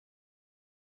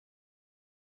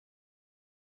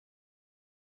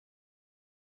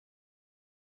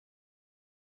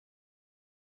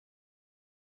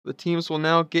The teams will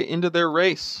now get into their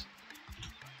race.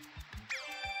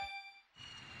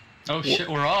 Oh shit,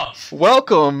 we're off.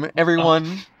 Welcome,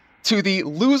 everyone, to the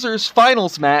losers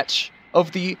finals match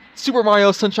of the Super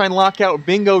Mario Sunshine Lockout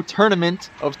Bingo Tournament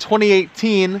of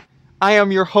 2018. I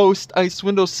am your host, Ice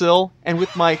Windowsill, and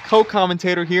with my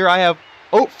co-commentator here, I have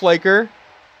Oatflaker.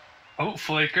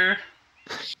 Oatflaker?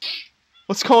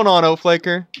 What's going on,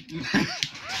 Oatflaker?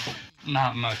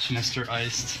 Not much, Mr.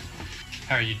 Iced.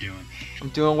 How are you doing? I'm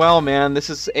doing well, man. This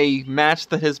is a match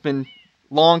that has been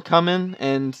long coming,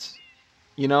 and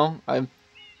you know, I'm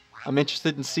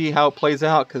interested in see how it plays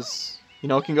out because you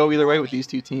know it can go either way with these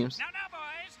two teams.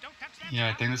 Yeah,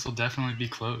 I think this will definitely be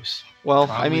close. Well,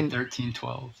 probably I mean,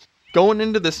 13-12. Going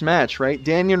into this match, right?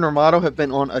 Danny and Romano have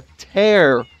been on a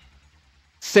tear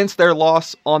since their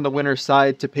loss on the winner's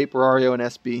side to Paper Ario and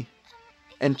SB.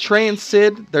 And Trey and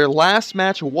Sid, their last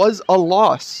match was a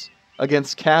loss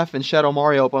against Calf and Shadow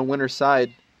Mario up on winner's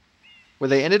side, where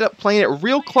they ended up playing it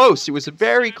real close. It was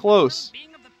very close.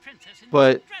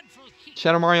 But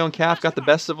Shadow Mario and Calf got the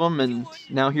best of them, and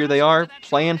now here they are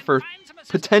playing for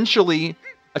potentially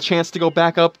a chance to go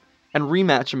back up and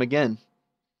rematch them again.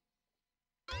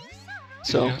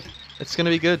 So, yeah. It's going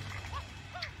to be good.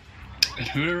 And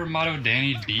who did Romano and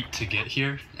Danny beat to get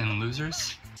here in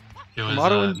losers? It was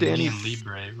Romano and Danny, and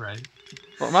Libre, right?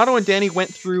 Romano and Danny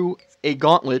went through a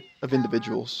gauntlet of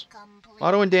individuals.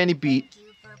 Romano and Danny beat...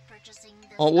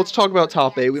 Oh, let's talk about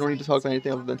top 8. We don't need to talk about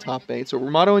anything other than top 8. So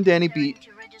Romano and Danny beat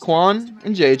Quan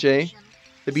and JJ.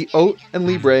 They beat Oat and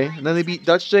Libre. And then they beat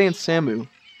Dutch J and Samu.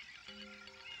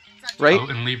 Right? Oat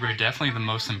and Libre, definitely the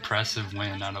most impressive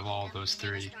win out of all of those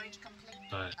three.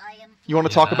 But you want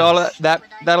to talk about that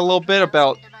a little bit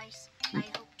about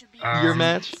your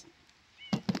match?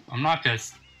 I'm not going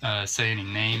to say any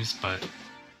names, but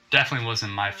definitely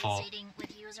wasn't my fault.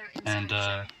 And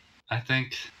I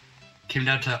think it came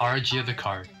down to RNG of the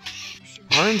card.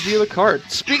 RNG of the card.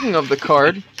 Speaking of the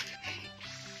card,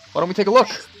 why don't we take a look?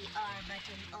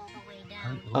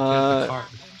 Look at the card.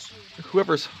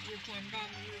 Whoever's...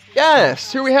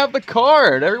 Yes! Here we have the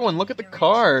card! Everyone, look at the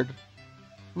card!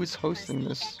 Who's hosting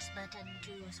this?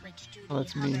 Oh,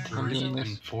 that's me. I'm doing 3 this.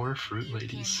 and 4 Fruit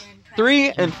Ladies.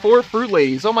 3 and 4 Fruit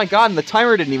Ladies. Oh my god, and the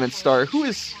timer didn't even start. Who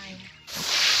is...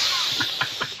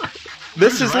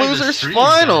 This is Losers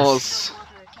Finals!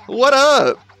 What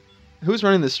up? Who's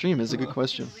running the stream is a good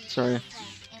question. Sorry.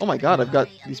 Oh my god, I've got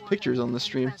these pictures on the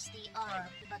stream.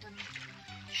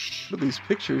 Look at these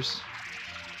pictures.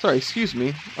 Sorry, excuse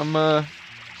me. I'm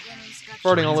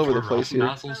farting all over the place here.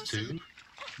 Nozzles too.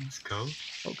 Let's go.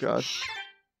 Oh god.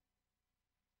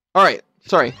 Alright,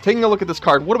 sorry. Taking a look at this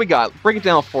card. What do we got? Break it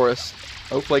down for us.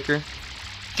 Oatflaker.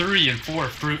 3 and 4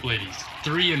 Fruit Ladies.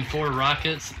 3 and 4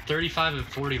 Rockets. 35 and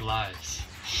 40 lives.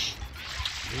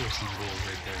 There are some goals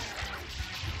right there.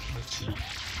 Let's see.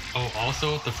 Oh,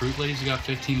 also, the Fruit Ladies, we got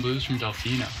 15 blues from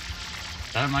Delfino.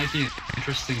 That might be an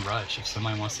interesting rush if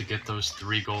somebody wants to get those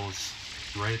 3 goals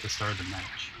right at the start of the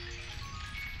match.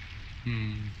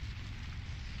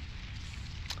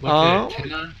 Look at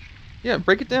Pinna. Yeah,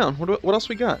 break it down. What else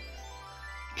we got?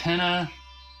 Pinna.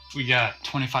 We got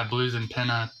 25 blues in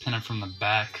Pinna. Pinna from the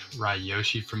back.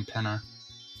 Ryoshi from Pinna.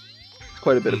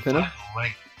 Quite a bit of Pinna.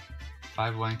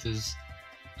 5 length is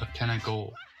a Pinna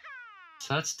goal.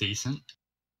 So that's decent,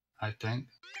 I think.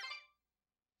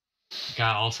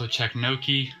 Got also check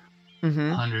Noki.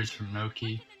 Hundreds from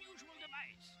Noki.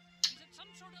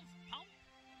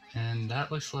 And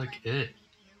that looks like it.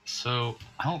 So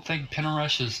I don't think Pinna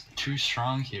Rush is too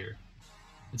strong here.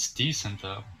 It's decent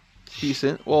though.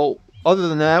 Decent. Well, other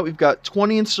than that, we've got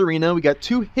 20 in Serena. We got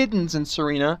 2 hiddens in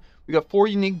Serena. We got 4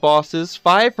 unique bosses.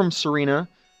 5 from Serena.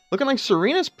 Looking like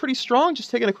Serena's pretty strong.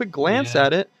 Just taking a quick glance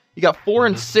at it. You got 4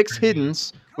 and 6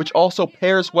 hiddens, which also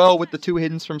pairs well with the 2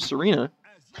 hiddens from Serena.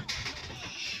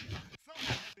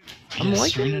 I'm liking.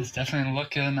 Serena's definitely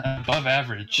looking above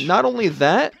average. Not only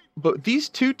that, but these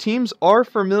 2 teams are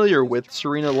familiar with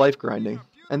Serena life grinding.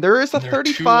 And there is a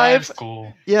 35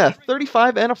 goal. Yeah,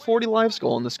 35 and a 40 lives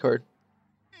goal on this card.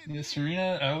 Yeah,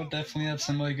 Serena, I would definitely have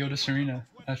somebody go to Serena,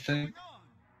 I think.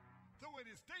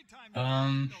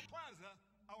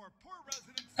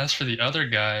 As for the other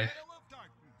guy,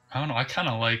 I don't know, I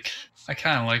kinda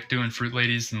like doing Fruit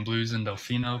Ladies and Blues and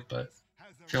Delfino, but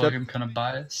I feel like I'm kinda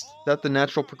biased. Is that the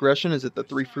natural progression? Is it the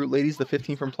 3 Fruit Ladies, the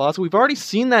 15 from Plaza? We've already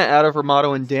seen that out of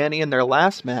Romano and Danny in their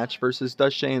last match versus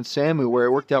Dutch and Samu, where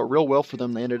it worked out real well for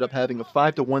them. They ended up having a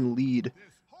 5-1 lead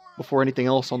before anything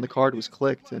else on the card was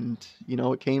clicked. And, you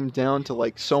know, it came down to,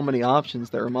 like, so many options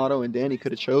that Romano and Danny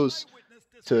could have chose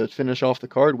to finish off the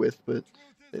card with, but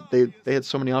they had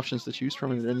so many options to choose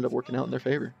from, and it ended up working out in their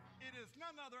favor.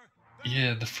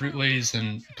 Yeah, the Fruit Ladies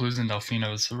and Blues and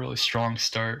Delfinos, a really strong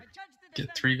start.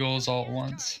 Get 3 goals all at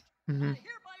once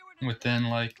within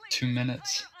like 2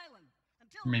 minutes,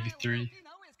 maybe 3.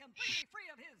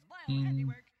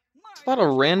 It's a lot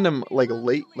of random, like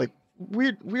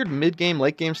weird mid-game,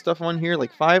 late-game stuff on here.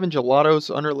 Like 5 and Gelato's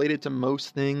unrelated to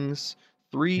most things.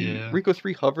 Yeah. Rico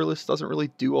 3 hoverless doesn't really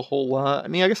do a whole lot. I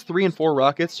mean, I guess 3 and 4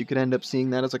 rockets, you could end up seeing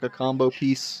that as like a combo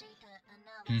piece.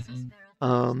 You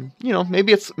know,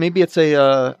 maybe it's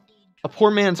a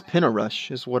poor man's Pinna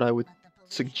Rush is what I would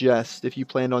suggest if you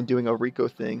planned on doing a Rico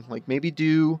thing. Like maybe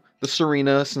do the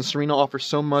Serena, since Serena offers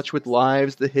so much with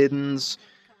lives, the hiddens,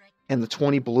 and the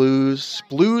 20 blues.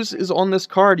 Blues is on this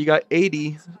card. You got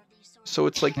 80, so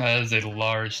it's like that is a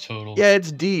large total. Yeah,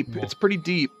 it's deep. It's pretty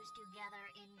deep.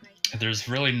 There's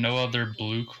really no other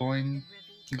blue coin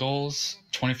goals.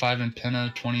 25 in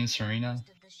Pinna, 20 in Serena.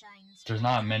 There's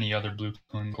not many other blue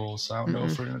coin goals, so I don't know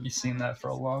if we're going to be seeing that for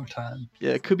a long time.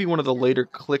 Yeah, it could be one of the later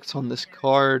clicks on this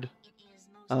card.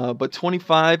 But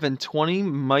 25 and 20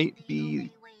 might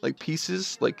be like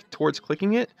pieces like towards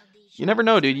clicking it. You never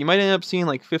know, dude. You might end up seeing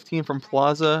like 15 from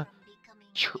Plaza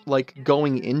like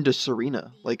going into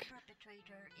Serena. Like,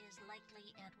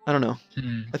 I don't know.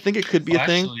 I think it could be a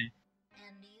thing. Actually,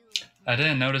 I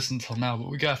didn't notice until now, but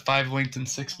we got 5 linked and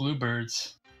 6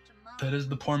 bluebirds. That is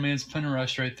the poor man's Pinna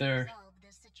Rush right there.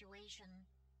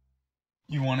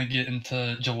 You want to get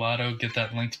into Gelato, get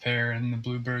that linked pair and the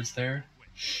bluebirds there.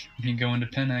 You can go into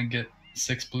Pinna and get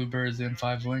 6 bluebirds and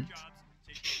 5 linked.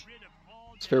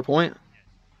 It's a fair point.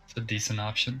 It's a decent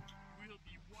option.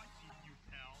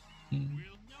 Well,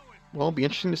 it'll be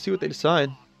interesting to see what they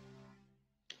decide.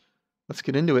 Let's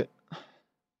get into it.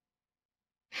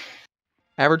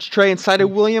 Average Trey inside of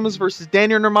Williams versus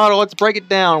Daniel Normato. Let's break it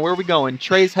down. Where are we going?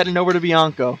 Trey's heading over to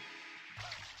Bianco.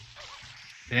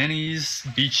 Danny's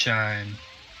Beach Shine.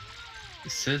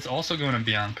 Sid's also going to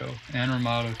Bianco and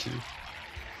Normato too.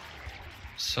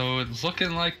 So it's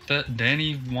looking like that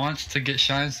Danny wants to get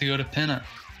Shines to go to Pinna.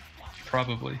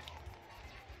 Probably.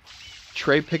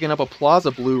 Trey picking up a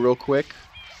Plaza Blue real quick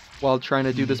while trying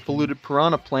to do this polluted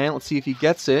piranha plant. Let's see if he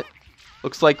gets it.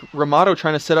 Looks like Ramato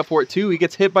trying to set up for it too. He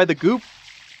gets hit by the goop.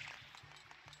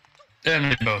 And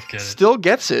they both get it. Still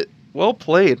gets it. Well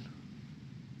played.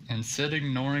 And Sid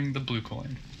ignoring the blue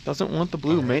coin. Doesn't want the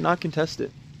blue. May not contest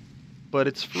it. But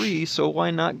it's free, so why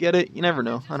not get it? You never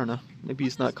know. I don't know. Maybe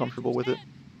he's not comfortable with it.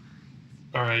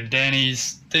 Alright, Danny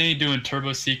doing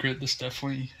Turbo Secret. This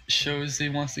definitely shows he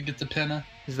wants to get the Pinna.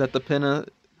 Is that the Pinna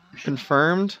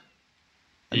confirmed?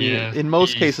 I mean, yeah. in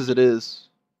most cases it is.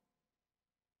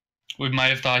 We might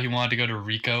have thought he wanted to go to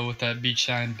Rico with that Beach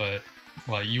Shine, but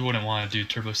well, you wouldn't want to do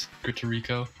Turbo Secret to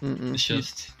Rico. It's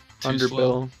just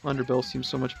Underbill. Underbill seems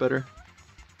so much better.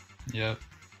 Yep.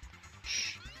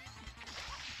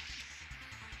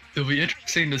 It'll be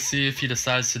interesting to see if he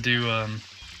decides to do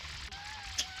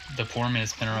the poor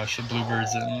man's Pinna Rush of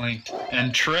Bluebirds and Linked.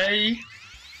 And Trey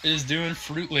is doing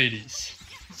Fruit Ladies.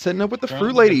 Setting up with the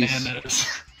Fruit Ladies.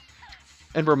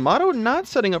 And Ramato not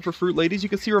setting up for Fruit Ladies. You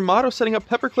can see Ramato setting up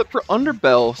Pepperclip for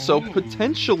Underbell. So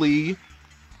potentially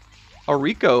a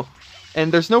Rico.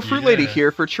 And there's no Fruit Lady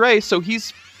here for Trey, so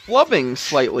he's flubbing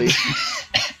slightly.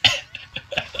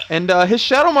 And his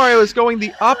Shadow Mario is going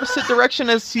the opposite direction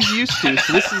as he's used to.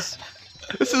 So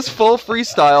this is full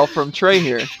freestyle from Trey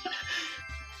here.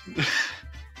 I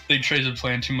think Trey's been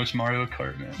playing too much Mario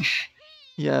Kart, man.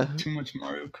 Yeah. Too much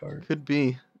Mario Kart. Could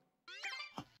be.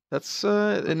 That's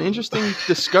an interesting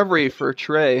discovery for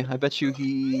Trey. I bet you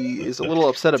he is a little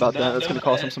upset about that. That's going to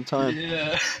cost him some time.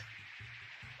 Yeah.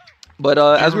 But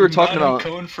as we were talking about...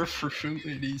 going for Fruit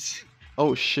Ladies.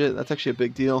 Oh shit, that's actually a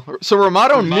big deal. So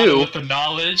Ramato knew. With the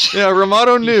knowledge. Yeah,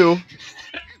 Ramato knew.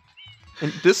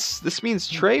 And this means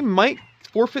Trey might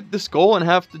forfeit this goal and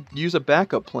have to use a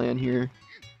backup plan here.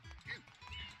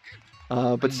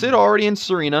 But Sid already in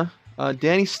Serena.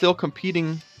 Danny's still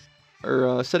competing,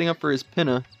 or setting up for his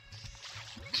Pinna.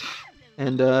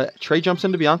 And Trey jumps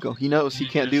into Bianco. He knows he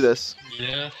can't do this.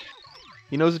 Yeah.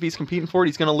 He knows if he's competing for it,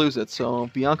 he's going to lose it. So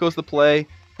Bianco's the play.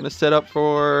 Going to set up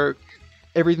for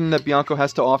everything that Bianco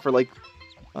has to offer, like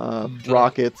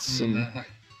rockets and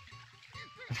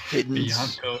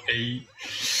hiddens. Bianco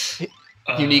 8.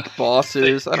 Unique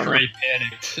bosses. I don't know. Trey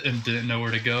panicked and didn't know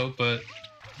where to go, but,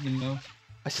 you know.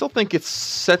 I still think it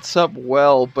sets up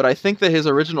well, but I think that his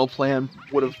original plan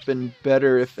would have been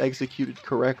better if executed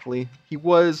correctly. He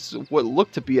was what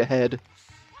looked to be ahead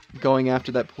going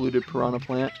after that polluted piranha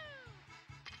plant.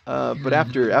 But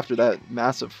after that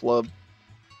massive flub,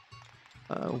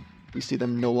 we see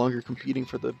them no longer competing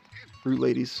for the Fruit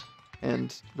Ladies.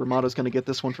 And Ramato's going to get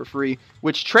this one for free,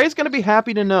 which Trey's going to be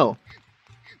happy to know.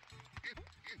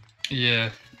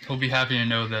 Yeah, he'll be happy to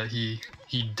know that he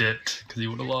dipped because he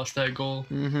would have lost that goal.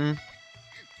 Mm-hmm.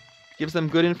 Gives them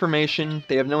good information.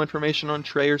 They have no information on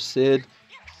Trey or Sid.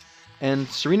 And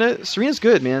Serena's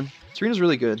good, man. Serena's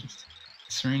really good.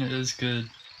 Serena is good.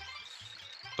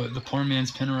 But the poor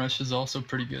man's pin rush is also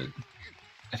pretty good.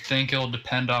 I think it'll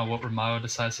depend on what Romao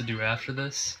decides to do after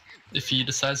this. If he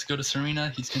decides to go to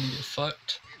Serena, he's going to get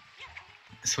fucked.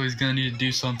 So he's going to need to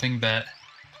do something that,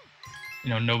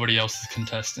 you know, nobody else is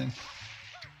contesting.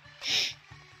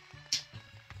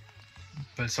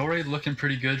 But it's already looking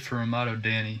pretty good for Romao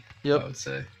Danny, Yep. I would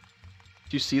say.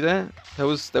 Do you see that? That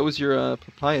was your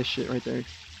papaya shit right there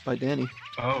by Danny.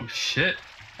 Oh, shit.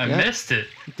 I Yeah. missed it.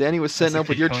 Danny was setting That's up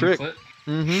a with your Kona trick. Clip.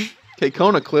 Mm-hmm.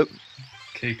 Kona clip.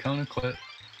 Kona clip.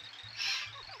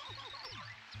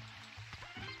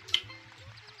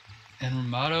 And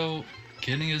Romao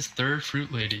getting his third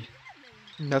Fruit Lady.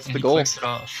 That's And the he goal. clicks it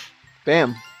off.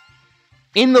 Bam.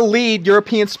 In the lead,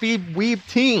 European Speed Weeb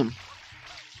team.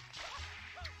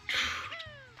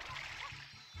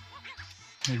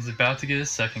 He's about to get his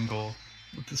second goal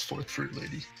with his fourth Fruit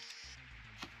Lady.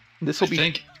 This will be.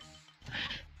 I think,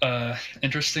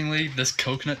 interestingly, this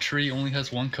coconut tree only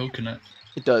has one coconut.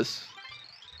 It does.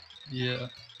 Yeah.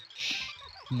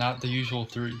 Not the usual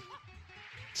 3.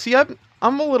 See,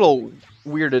 I'm a little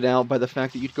weirded out by the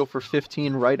fact that you'd go for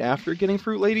 15 right after getting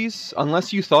Fruit Ladies.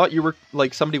 Unless you thought you were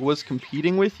like somebody was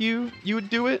competing with you, you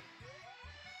would do it.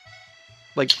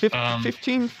 Like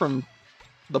 15 from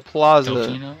the Plaza.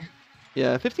 Delfino?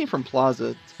 Yeah, 15 from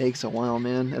Plaza takes a while,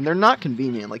 man. And they're not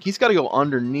convenient. Like, he's got to go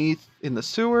underneath in the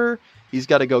sewer. He's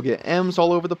got to go get M's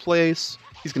all over the place.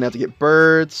 He's going to have to get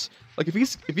birds. Like, if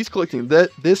he's collecting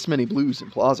this many blues in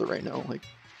Plaza right now, like,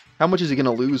 how much is he going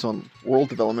to lose on world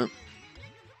development?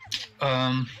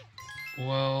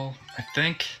 Well, I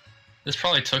think this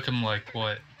probably took him, like,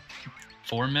 what,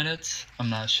 4 minutes? I'm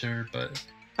not sure, but...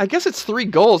 I guess it's 3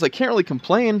 goals. I can't really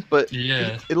complain, but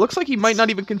yeah, it looks like he might not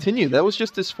even continue. That was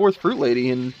just his 4th Fruit Lady,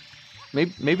 and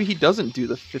maybe he doesn't do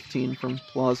the 15 from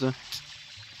Plaza.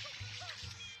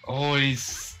 Oh,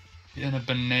 he's in a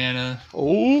banana.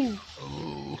 Oh,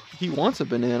 Oh, he wants a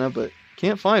banana, but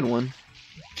can't find one.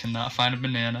 cannot find a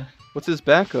banana. What's his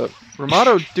backup?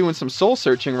 Romao doing some soul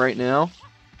searching right now,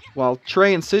 while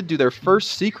Trey and Sid do their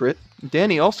first secret.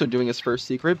 Danny also doing his first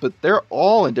secret, but they're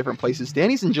all in different places.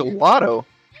 Danny's in Gelato.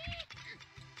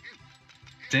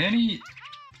 Danny,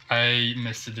 I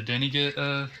missed it. Did Danny get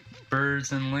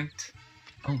birds and linked?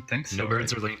 I don't think so. No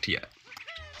birds right? are linked yet.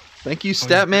 Thank you, Oh,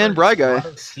 Statman Bry Guy.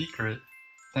 Gelato secret.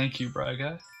 Thank you, Bry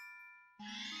Guy.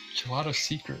 Gelato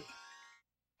secret.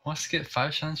 Wants to get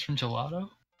 5 shines from Gelato?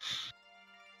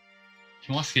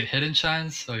 He wants to get hidden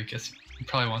shines, so I guess he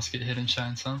probably wants to get hidden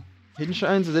shines, huh? Hidden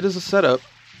Shines, it is a setup.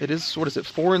 It is, what is it,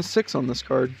 4 and 6 on this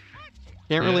card.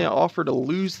 Can't really Yeah. offer to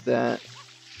lose that.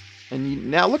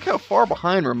 And now look how far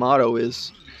behind Romao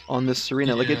is on this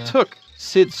Serena. Like, it Yeah. took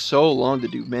Sid so long to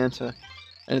do Manta.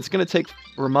 And it's going to take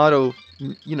Romao,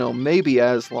 you know, maybe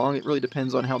as long. It really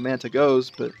depends on how Manta goes,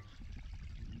 but...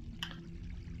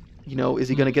 You know, is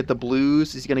he going to get the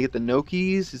blues? Is he going to get the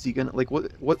Nokis? Is he going to, like,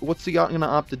 what's he going to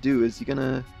opt to do? Is he going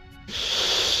to...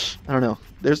 I don't know.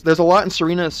 There's a lot in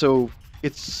Serena, so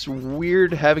it's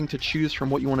weird having to choose from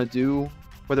what you want to do.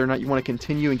 Whether or not you want to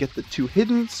continue and get the 2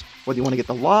 hiddens, whether you want to get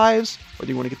the lives,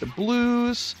 whether you want to get the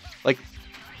blues. Like,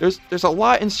 there's a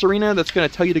lot in Serena that's going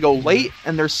to tell you to go late,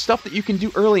 and there's stuff that you can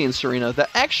do early in Serena that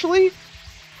actually...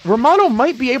 Romao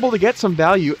might be able to get some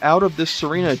value out of this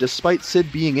Serena despite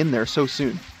Sid being in there so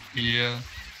soon. Yeah.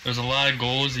 There's a lot of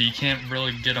goals that you can't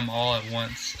really get them all at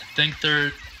once. I think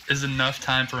there is enough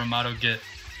time for Romao to get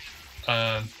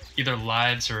either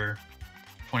lives or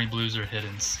 20 blues or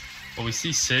hiddens. But we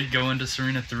see Sid go into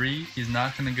Serena 3. He's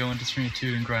not going to go into Serena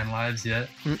 2 and grind lives yet.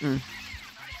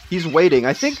 He's waiting.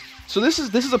 I think so. This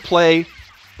is a play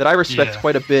that I respect Yeah.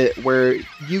 quite a bit, where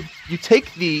you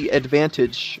take the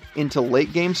advantage into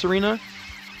late game Serena,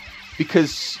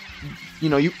 because you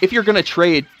know if you're gonna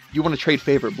trade, you want to trade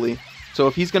favorably. So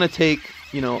if he's gonna take,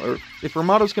 you know, or if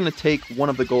Ramado's gonna take one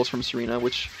of the goals from Serena,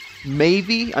 which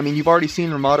maybe, I mean, you've already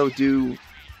seen Romao do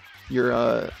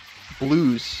your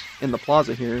blues in the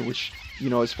Plaza here, which, you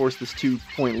know, has forced this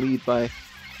 2-point lead by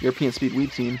European Speed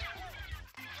Weed team.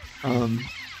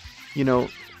 You know,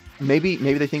 maybe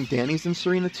they think Danny's in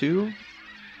Serena too.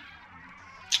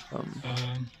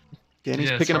 Danny's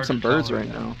yeah, it's picking up hard some to tell birds right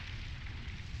right now. now.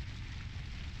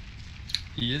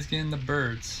 He is getting the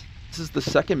birds. This is the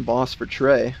second boss for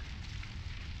Trey.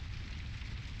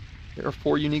 There are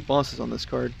 4 unique bosses on this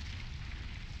card.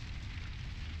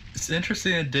 It's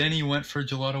interesting that Danny went for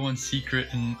Gelato 1 secret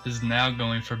and is now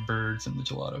going for birds and the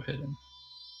Gelato hidden.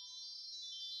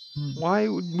 Why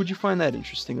would you find that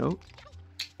interesting, Oak?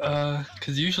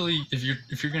 Because usually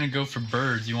if you're gonna go for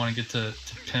birds, you want to get to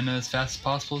Pinna as fast as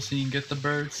possible so you can get the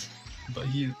birds. But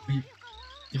he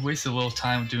wasted a little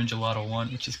time doing Gelato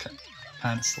 1, which is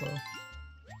kind of slow.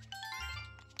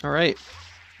 All right.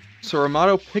 So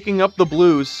Ramato picking up the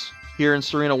blues here in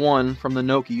Serena 1 from the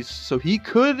Nokis. So he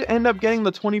could end up getting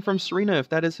the 20 from Serena if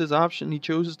that is his option he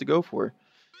chooses to go for.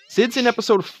 Sid's in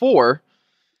episode 4.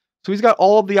 So he's got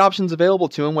all of the options available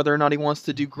to him, whether or not he wants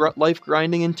to do life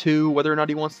grinding in 2, whether or not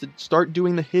he wants to start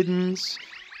doing the hiddens.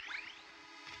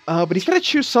 But he's got to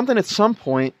choose something at some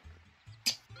point.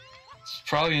 He's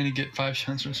probably going to get 5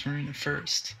 shots from Serena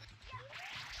first.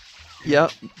 Yeah,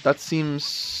 that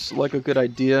seems like a good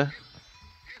idea.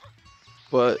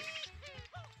 But,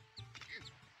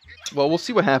 well, we'll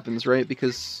see what happens, right?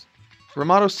 Because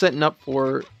Ramato's setting up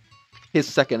for his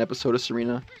second episode of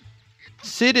Serena.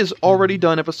 Sid is already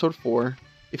done episode 4.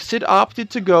 If Sid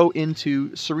opted to go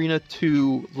into Serena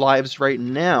 2 lives right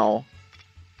now,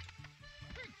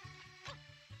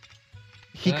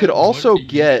 he could also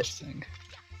get...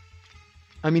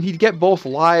 I mean, he'd get both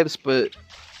lives, but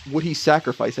would he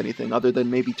sacrifice anything other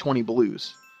than maybe 20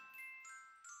 blues?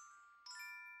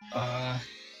 I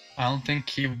don't think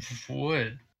he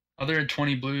would. Other than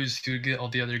 20 blues, he would get all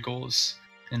the other goals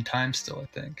in time still,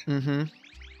 I think. Mm-hmm.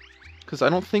 Because I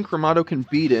don't think Ramato can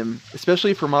beat him,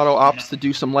 especially if Ramato opts to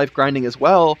do some life grinding as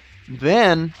well.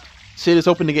 Then Sid is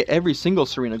open to get every single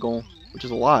Serena goal, which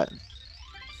is a lot.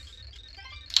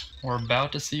 We're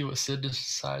about to see what Sid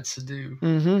decides to do.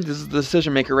 Mm-hmm. This is the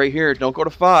decision maker right here. Don't go to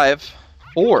 5.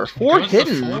 4. 4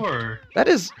 hidden. 4. That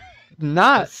is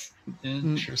not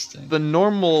interesting. The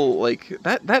normal, like,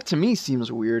 that to me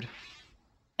seems weird.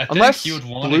 I think Unless you would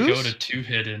want to go to 2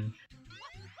 hidden.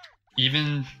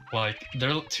 Even, like,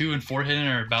 they're 2 and 4 hidden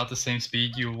are about the same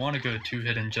speed. You would want to go to 2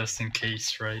 hidden just in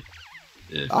case, right?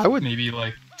 If I would. Maybe,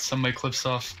 like, somebody clips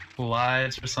off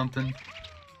lives or something.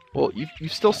 Well,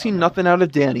 you've still seen nothing out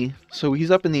of Danny, so he's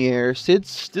up in the air. Sid's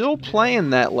still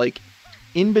playing that, like,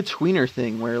 in-betweener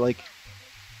thing where, like,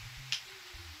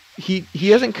 he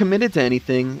hasn't committed to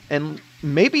anything, and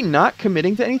maybe not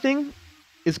committing to anything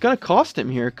is going to cost him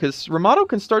here, because Ramato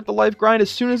can start the life grind as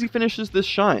soon as he finishes this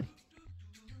shine.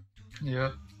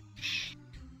 Yep.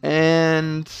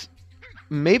 And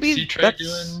maybe see Trey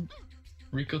doing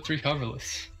Rico 3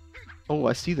 coverless. Oh,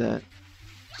 I see that.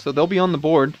 So they'll be on the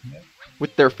board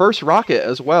with their first rocket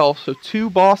as well. So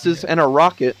 2 bosses and a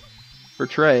rocket for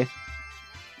Trey.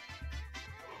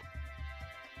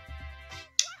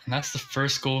 And that's the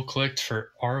first goal clicked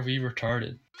for RV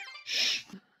Retarded.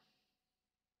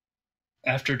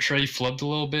 After Trey flubbed a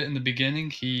little bit in the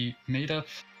beginning, he made up.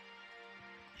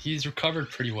 He's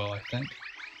recovered pretty well, I think.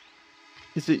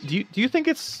 Do you think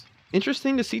it's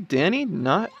interesting to see Danny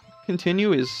not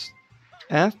continue his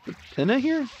path to Pinna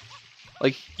here?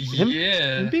 Like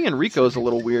him being in Rico is a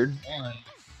little weird.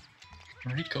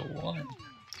 Rico 1.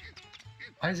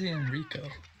 Why is he in Rico?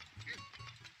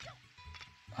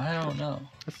 I don't know.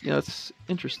 That's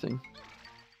interesting.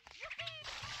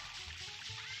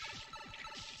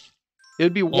 It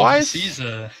would be wise.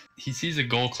 He sees a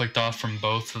goal clicked off from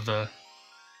both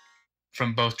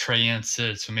Trey and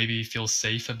Sid, so maybe he feels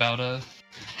safe about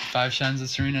 5 shines of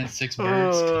Serena and 6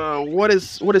 birds.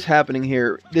 What is happening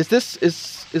here?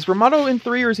 Is Ramato in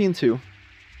 3 or is he in 2?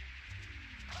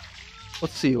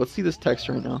 Let's see this text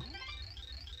right now.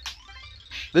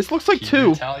 This looks like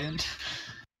 2. Italian.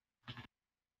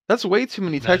 That's way too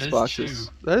many text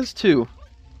boxes. That is 2.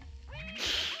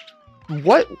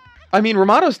 What? I mean,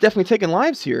 Ramato's definitely taking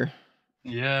lives here.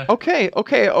 Yeah. Okay.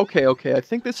 I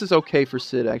think this is okay for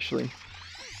Sid, actually.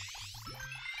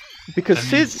 Because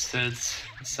Sid's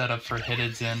set up for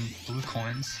hiddens and blue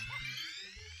coins.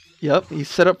 Yep, he's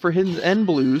set up for hiddens and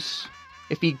blues.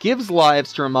 If he gives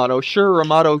lives to Ramato, sure,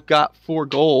 Ramato got 4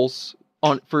 goals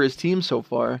for his team so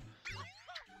far.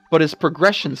 But his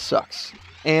progression sucks.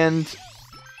 And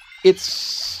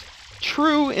it's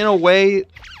true in a way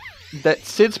that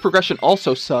Sid's progression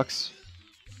also sucks.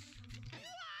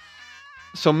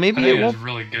 So maybe it won't. It's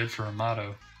really good for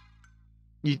Ramato.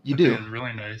 You do. It's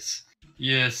really nice.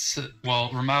 Yes.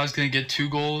 Well, Ramato's gonna get 2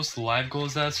 goals, live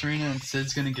goals out of Serena, and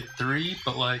Sid's gonna get 3.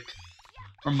 But like,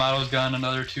 Ramato's gotten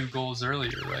another 2 goals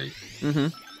earlier, right? Mm-hmm.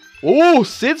 Oh,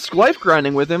 Sid's life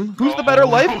grinding with him. Who's the better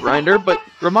life grinder? But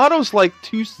Ramato's like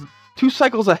two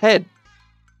cycles ahead.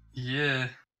 Yeah.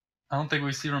 I don't think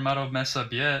we see Ramato mess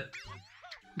up yet.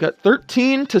 Got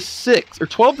 13 to 6 or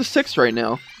 12 to 6 right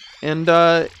now. And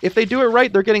if they do it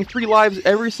right, they're getting 3 lives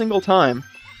every single time.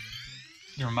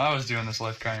 Ramato's doing this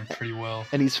life grind pretty well.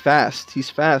 And he's fast. He's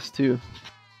fast, too.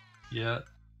 Yeah.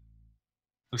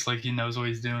 Looks like he knows what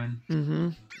he's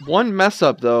doing. One mess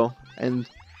up, though. And,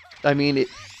 I mean,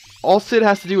 all Sid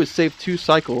has to do is save 2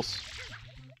 cycles.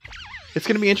 It's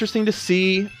going to be interesting to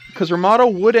see, because Ramato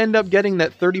would end up getting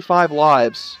that 35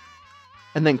 lives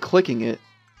and then clicking it.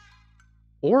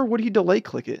 Or would he delay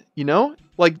click it? You know?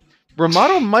 Like,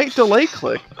 Ramato might delay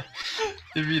click.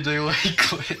 If he delay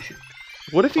click.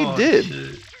 What if he did?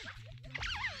 Shit.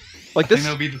 Like I this. think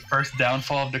that'll be the first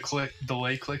downfall of the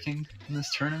delay clicking in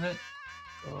this tournament.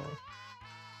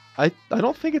 I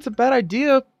don't think it's a bad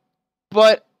idea,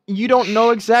 but you don't know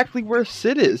exactly where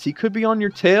Sid is. He could be on your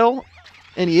tail,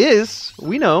 and he is.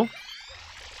 We know.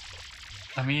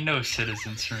 I mean, he knows Sid is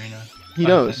in Serena. He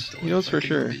knows. He knows for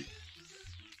sure.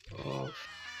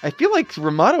 I feel like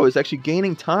Ramato is actually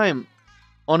gaining time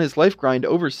on his life grind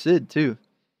over Sid, too.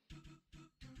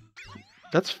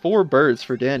 That's 4 birds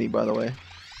for Danny, by the way.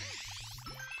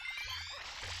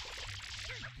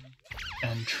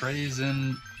 And Trey's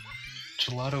in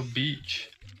Gelato Beach.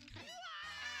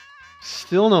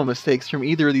 Still no mistakes from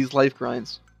either of these life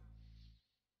grinds.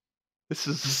 This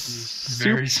is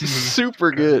very smooth.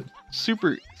 Super good.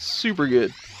 Super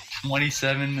good.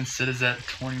 27 and Sid is at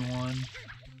 21.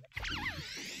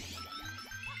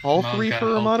 All 3 for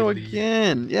Ramato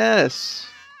again. Yes.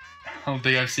 I don't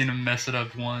think I've seen him mess it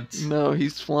up once. No,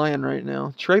 he's flying right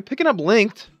now. Trey picking up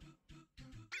linked.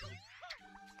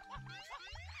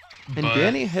 And But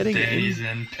Danny heading Danny's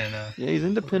in Pinna. Yeah, he's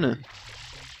into Pinna.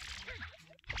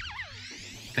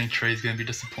 I think Trey's going to be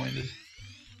disappointed.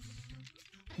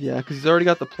 Yeah, because he's already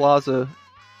got the Plaza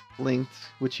linked,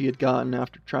 which he had gotten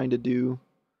after trying to do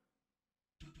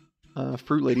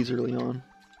Fruit Ladies early on.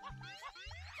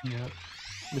 Yep.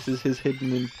 This is his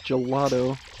hidden in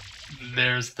Gelato.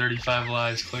 There's 35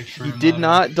 lives clicked for He Ramato. did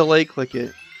not delay click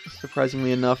it,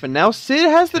 surprisingly enough. And now Sid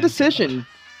has the decision.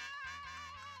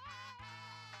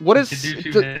 What is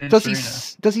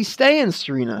does he stay in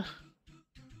Serena?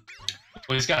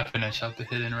 Well, he's got to finish out the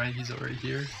hidden, right? He's already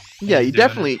here. Yeah, you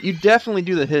definitely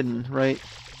do the hidden, right?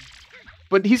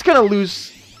 But he's gonna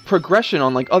lose progression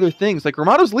on like other things. Like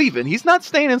Ramato's leaving. He's not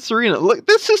staying in Serena. Look,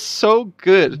 this is so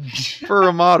good for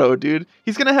Ramato, dude.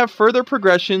 He's gonna have further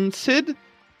progression. Sid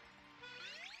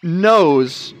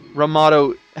knows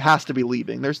Ramato has to be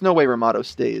leaving. There's no way Ramato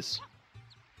stays.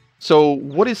 So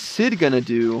what is Sid gonna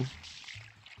do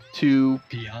to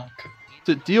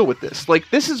deal with this? Like,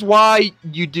 this is why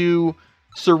you do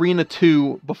Serena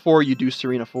 2 before you do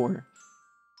Serena 4.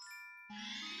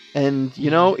 And,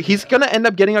 you know, he's going to end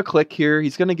up getting a click here.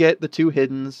 He's going to get the 2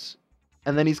 hiddens,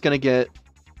 and then he's going to get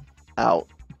out.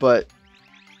 But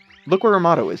look where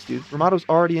Ramato is, dude. Ramato's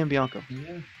already in Bianca.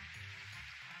 Yeah.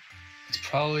 It's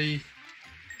probably...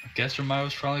 I guess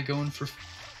Ramato's probably going for...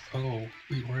 Oh,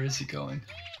 wait, where is he going?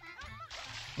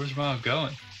 Where's Ramato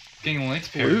going? Getting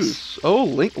linked pairs. Blues. Oh,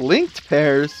 linked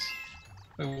pairs.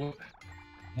 Wait,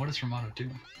 what is Ramato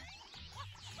doing?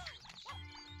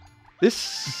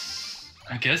 This...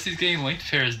 I guess he's getting linked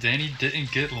pairs. Danny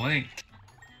didn't get linked.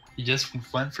 He just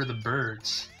went for the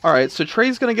birds. Alright, so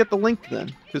Trey's going to get the link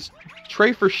then. Because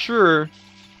Trey for sure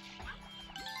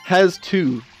has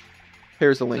 2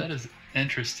 pairs of link. That is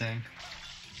interesting.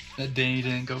 That Danny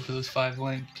didn't go for those 5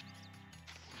 linked.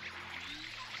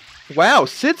 Wow,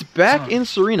 Sid's back in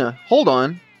Serena. Hold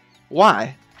on.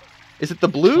 Why? Is it the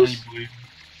blues? 20 blue.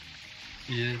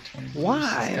 Yeah, 20 blues.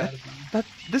 Why?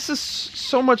 This is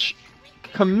so much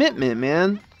commitment,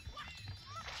 man.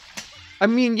 I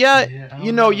mean,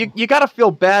 you know, you gotta feel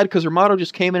bad because Ramato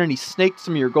just came in and he snaked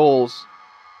some of your goals.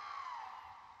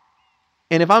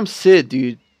 And if I'm Sid,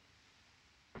 dude,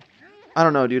 I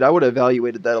don't know, dude. I would have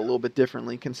evaluated that a little bit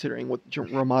differently considering what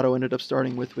Ramato ended up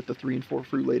starting with the 3 and 4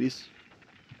 Fruit Ladies.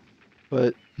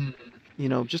 But, you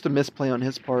know, just a misplay on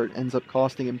his part ends up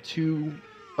costing him 2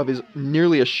 of his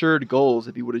nearly assured goals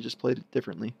if he would have just played it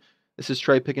differently. This is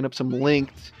Trey picking up some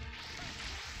linked.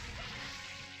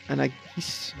 And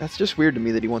that's just weird to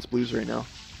me that he wants blues right now.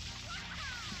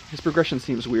 His progression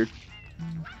seems weird.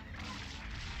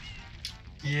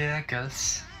 Yeah, I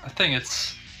guess. I think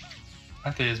it's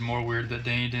more weird that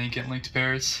Danny didn't get linked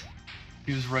pairs.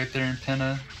 He was right there in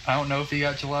Pinna. I don't know if he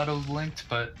got Gelato linked,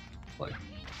 but like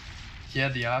he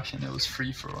had the option. It was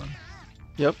free for him.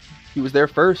 Yep. He was there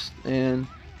first, and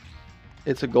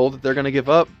it's a goal that they're going to give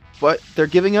up. But they're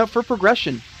giving up for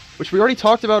progression, which we already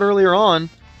talked about earlier on.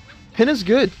 Pinna's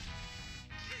good.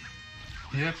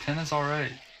 Yeah, Pinna's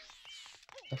alright.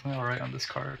 Definitely alright on this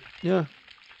card. Yeah.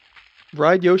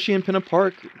 Ride Yoshi and Pinna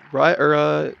Park.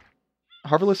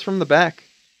 Harvest from the back.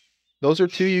 Those are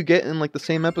 2 you get in like the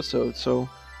same episode. So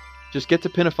just get to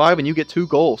Pinna 5 and you get 2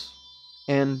 goals.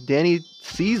 And Danny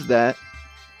sees that.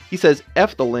 He says,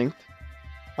 F the linked.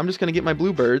 I'm just gonna get my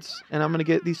bluebirds, and I'm gonna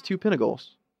get these 2 pinna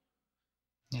goals.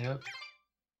 Yep.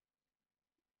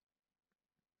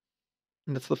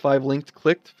 And that's the 5 linked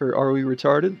clicked for Are We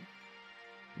Retarded?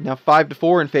 Now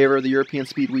 5-4 in favor of the European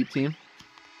Speedweed team.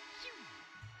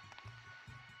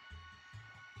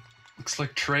 Looks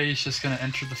like Trey is just gonna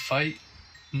enter the fight.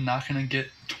 Not gonna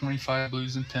get 25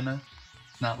 blues in pinna.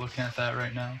 Not looking at that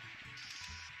right now.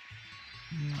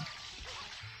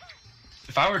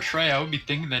 If I were Trey, I would be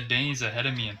thinking that Danny's ahead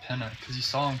of me in pinna, because you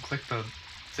saw him click the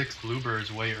 6 bluebirds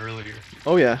way earlier.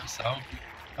 Oh yeah. So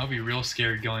I'll be real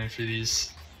scared going for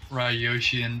these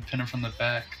Ryoshi and pinna from the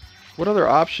back. What other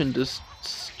option does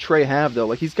Trey have though?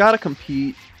 Like he's got to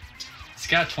compete. He's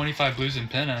got 25 blues in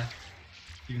pinna,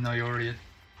 even though he already.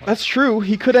 That's true.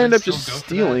 He could end up just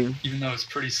stealing. Even though it's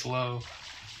pretty slow.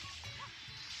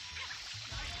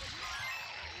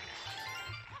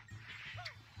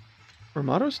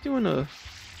 Ramato's doing a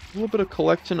little bit of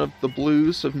collection of the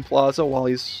blues of Plaza while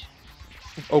he's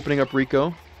opening up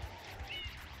Rico.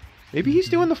 Maybe he's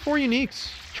doing the 4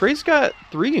 uniques. Trey's got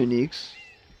 3 uniques.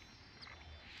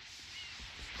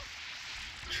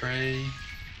 Trey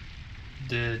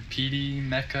did PD,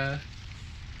 Mecha.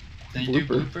 Then you do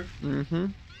Blooper? Mm-hmm.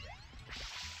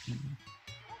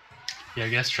 Yeah, I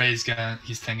guess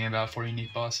he's thinking about 4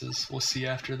 unique bosses. We'll see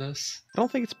after this. I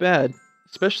don't think it's bad.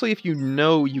 Especially if you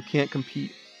know you can't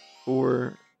compete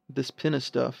for this pinna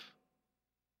stuff.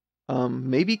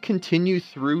 Maybe continue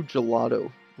through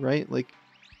Gelato, right? Like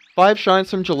 5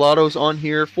 shines from Gelato's on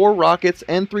here, 4 rockets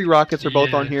and 3 rockets are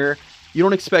both on here. You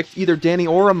don't expect either Danny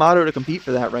or Amato to compete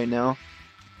for that right now.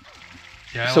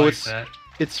 Yeah, so like that.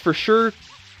 It's for sure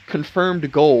confirmed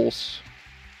goals.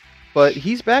 But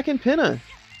he's back in pinna.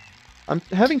 I'm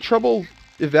having trouble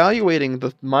evaluating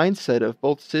the mindset of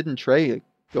both Sid and Trey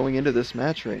going into this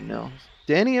match right now.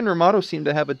 Danny and Ramato seem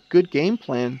to have a good game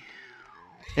plan,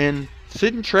 and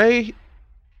Sid and Trey,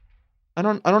 I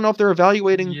don't know if they're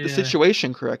evaluating the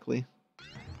situation correctly.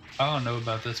 I don't know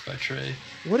about this by Trey.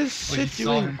 What is Sid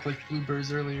doing? Saw him click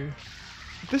bluebirds earlier.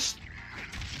 This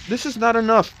is not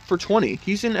enough for 20.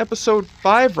 He's in episode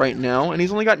 5 right now, and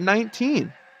he's only got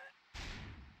 19.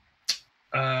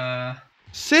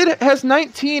 Sid has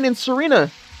 19 in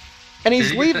Serena, and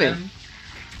he's leaving.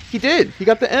 He did. He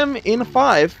got the M in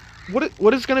 5.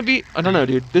 What is going to be? I don't know,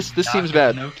 dude. This seems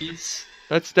bad. Nokis?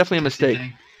 That's definitely a mistake.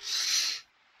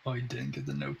 Oh, he didn't get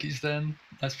the Nokis then?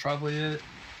 That's probably it.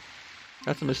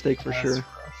 That's a mistake for sure.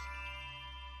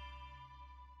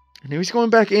 And he's going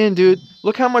back in, dude.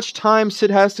 Look how much time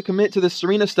Sid has to commit to the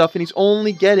Serena stuff, and he's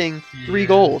only getting 3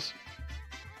 goals.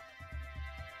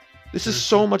 This is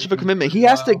so much of a commitment. He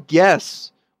has to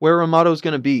guess where Ramato's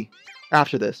going to be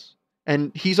after this.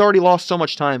 And he's already lost so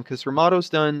much time because Ramato's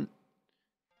done...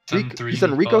 he's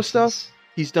done Rico stuff.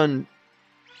 He's done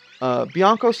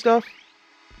Bianco stuff.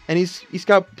 And he's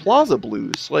got Plaza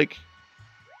blues. Like,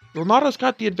 Ramato's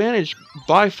got the advantage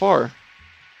by far.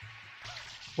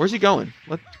 Where's he going?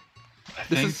 I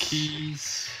think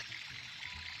he's...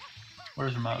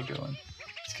 Where's Ramato going?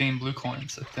 He's getting blue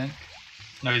coins, I think.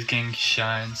 No, he's getting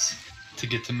shines to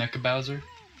get to Mecha Bowser.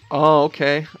 Oh,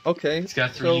 okay. Okay. He's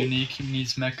got 3 unique. He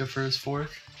needs Mecha for his 4th.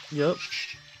 Yep.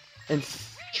 And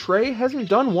Trey hasn't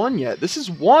done 1 yet. This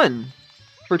is 1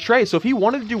 for Trey. So if he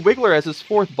wanted to do Wiggler as his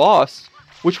 4th boss,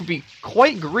 which would be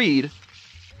quite greed,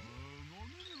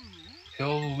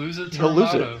 he'll lose it to He'll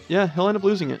lose Ramato. it. Yeah, he'll end up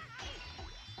losing it.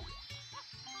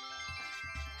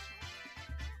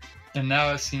 And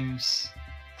now it seems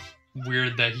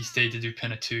weird that he stayed to do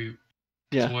Pinna 2.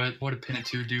 Yeah. So what did Pinna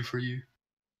 2 do for you?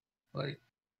 Like,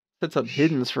 sets up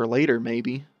hiddens for later,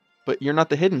 maybe. But you're not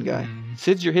the hidden guy.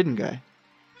 Sid's your hidden guy.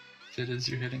 Sid is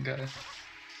your hidden guy.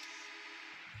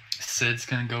 Sid's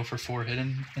gonna go for 4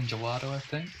 hidden in Gelato, I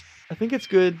think. I think it's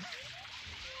good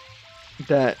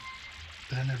that...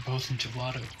 Then they're both in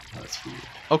Gelato. That's weird.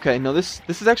 Okay, no, this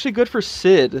is actually good for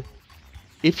Sid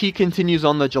if he continues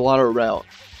on the Gelato route.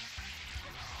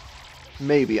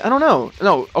 Maybe. I don't know.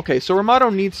 No, okay, so Ramato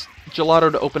needs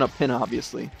Gelato to open up Pinna,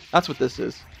 obviously. That's what this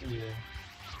is. Yeah.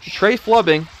 Trey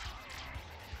flubbing.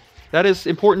 That is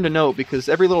important to note because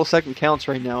every little second counts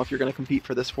right now if you're going to compete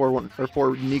for this 4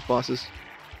 unique bosses.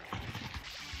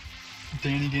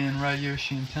 Danny getting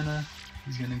Ryoshi and Pinna.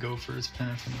 He's going to go for his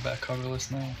Pinna from the back cover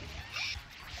list now.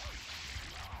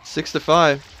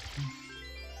 6-5.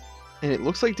 And it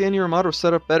looks like Danny Ramato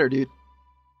set up better, dude.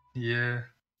 Yeah.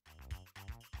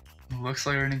 Looks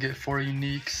like they're going to get 4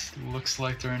 uniques. Looks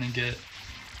like they're going to get...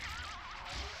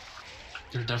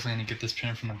 They're definitely going to get this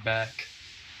Pinna from the back.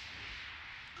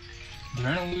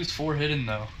 They're going to lose 4 hidden,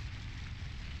 though.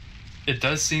 It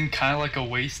does seem kind of like a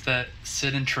waste that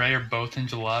Sid and Trey are both in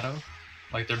Gelato.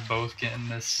 Like, they're both getting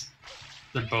this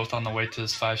they're both on the way to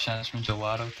this 5 shots from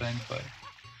gelato thing, but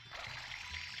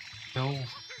they'll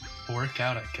work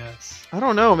out, I guess. I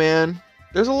don't know, man.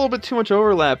 There's a little bit too much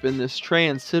overlap in this Trey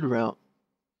and Sid route.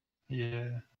 Yeah.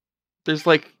 There's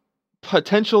like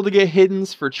potential to get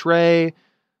hiddens for Trey.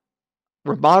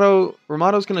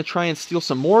 Romato's gonna try and steal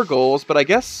some more goals, but I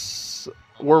guess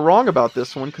we're wrong about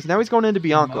this one because now he's going into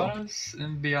Bianco. Romato's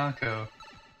in Bianco.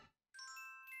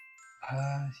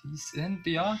 He's in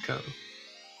Bianco.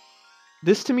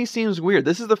 This to me seems weird.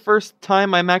 This is the first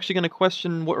time I'm actually gonna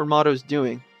question what Romato's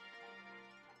doing.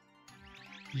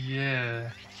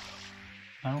 Yeah.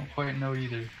 I don't quite know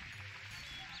either.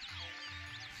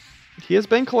 He has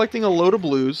been collecting a load of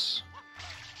blues.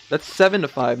 That's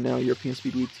 7-5 now, European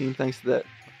Speed Week team, thanks to that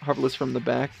Harvest from the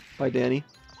back by Danny.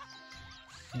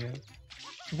 Yeah.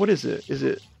 What is it? Is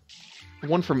it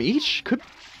one from each? Could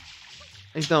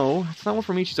No, it's not one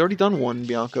from each. He's already done one,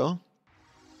 Bianco.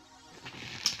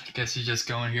 I guess you just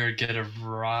go in here and get a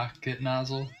rocket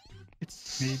nozzle.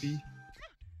 It's maybe.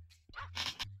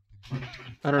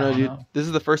 I don't know, dude. This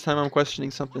is the first time I'm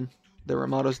questioning something that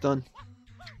Romato's done.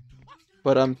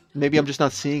 But maybe I'm just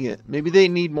not seeing it. Maybe they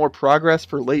need more progress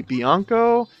for late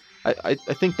Bianco. I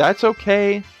think that's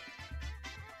okay.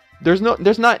 There's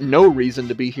not no reason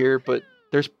to be here, but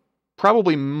there's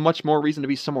probably much more reason to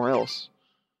be somewhere else.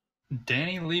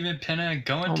 Danny leaving Pinna and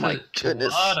going to my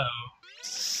goodness. Gelato.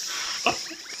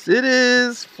 It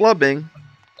is flubbing.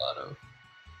 Gelato.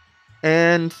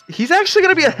 And he's actually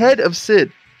going to be ahead of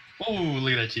Sid. Oh,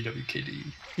 look at that GWKD.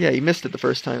 Yeah, he missed it the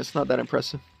first time. It's not that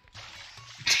impressive.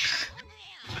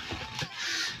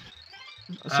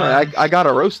 Sorry, I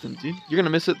gotta roast him, dude. You're gonna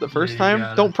miss it the first time?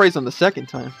 Gotta. Don't praise him the second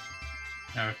time.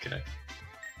 Okay.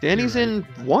 Danny's right. in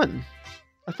 1.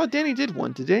 I thought Danny did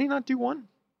 1. Did Danny not do 1?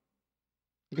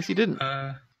 I guess he didn't.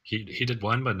 He did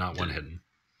 1, but not 1 hidden.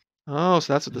 Oh,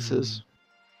 so that's what this is.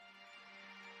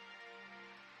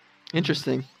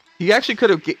 Interesting. He actually could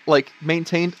have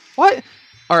maintained. What?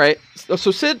 All right.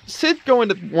 So Sid going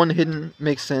to 1 hidden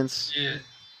makes sense. Yeah.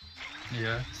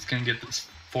 Yeah. He's gonna get this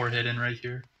 4 hidden right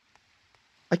here.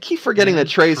 I keep forgetting that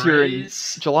Trey's here in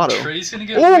Gelato. Trey's gonna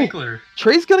get Wiggler.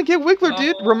 Trey's gonna get Wiggler,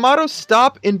 dude. Romato's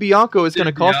stop in Bianco is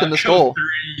gonna cost him this goal.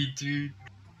 3, dude.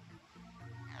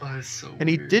 That is so and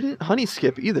he weird. didn't honey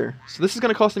skip either. So this is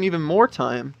gonna cost him even more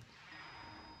time.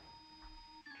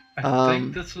 I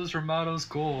think this was Romato's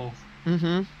goal.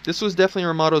 This was definitely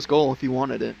Romato's goal if he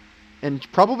wanted it. And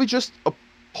probably just a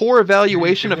poor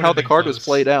evaluation of how the card was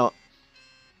played out.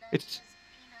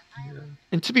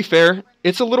 And to be fair,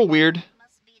 it's a little weird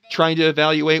trying to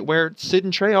evaluate where Sid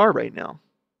and Trey are right now.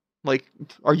 Like,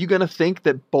 are you gonna think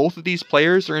that both of these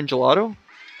players are in Gelato?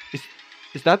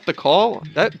 Is that the call?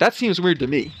 That seems weird to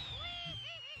me.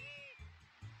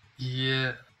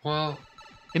 Yeah, well,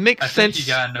 it makes sense. Think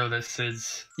you gotta know that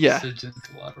Sid's in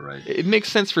Gelato, right? It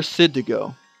makes sense for Sid to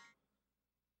go.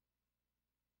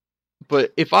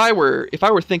 But if I were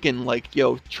thinking like,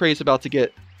 yo, Trey's about to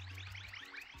get,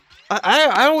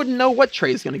 I wouldn't know what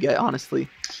Trey's gonna get, honestly.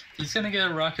 He's gonna get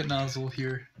a rocket nozzle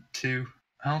here too.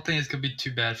 I don't think it's gonna be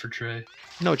too bad for Trey.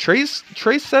 No, Trey's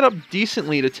set up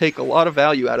decently to take a lot of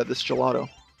value out of this Gelato.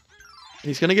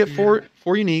 He's gonna get four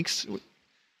uniques.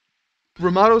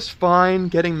 Romato's fine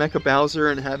getting Mecha Bowser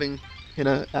and having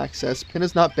Pinna access.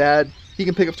 Pinna's not bad. He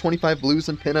can pick up 25 blues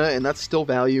in Pinna, and that's still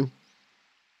value.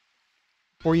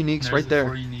 4 uniques right there.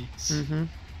 4 uniques.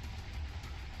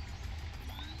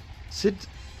 Sid.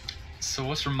 So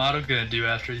what's Romato gonna do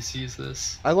after he sees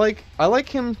this? I like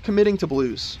him committing to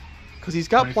blues, because he's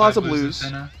got Plaza blues.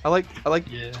 I like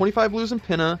 25 blues in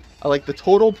Pinna. I like the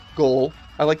total goal.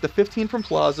 I like the 15 from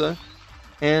Plaza,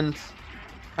 and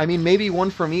I mean maybe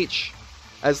 1 from each,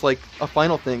 as like a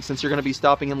final thing, since you're gonna be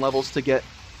stopping in levels to get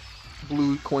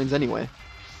blue coins anyway.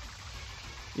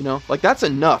 You know, like that's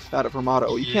enough out of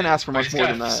Romato. You can't ask for much more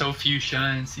than that. So few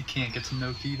shines, he can't get to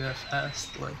Noki that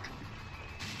fast. Like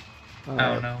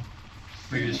I don't know.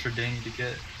 Maybe it's for Danny to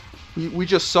get. We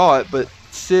just saw it, but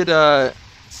Sid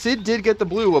did get the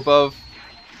blue above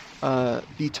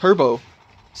the turbo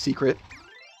secret.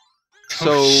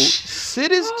 So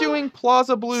Sid is doing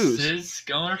Plaza blues. Sid's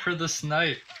going for the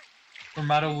snipe.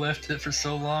 Romato left it for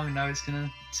so long, now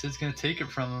Sid's gonna take it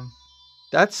from him.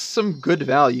 That's some good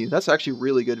value. That's actually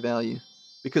really good value,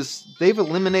 because they've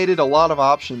eliminated a lot of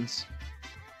options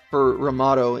for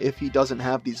Romato if he doesn't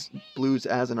have these blues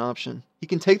as an option. He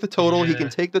can take the total, he can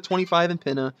take the 25 in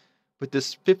Pinna, but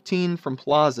this 15 from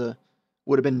Plaza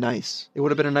would have been nice. It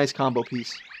would have been a nice combo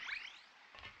piece.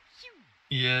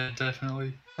 Yeah,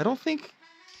 definitely. I don't think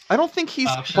he's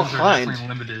Options behind. are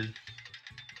definitely limited.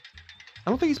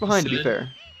 I don't think he's behind, Sid? to be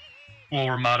fair. Well,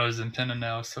 Romato's in Pinna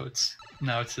now, so it's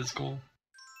his goal.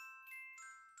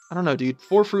 I don't know, dude.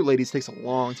 4 Fruit Ladies takes a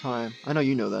long time. I know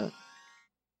you know that.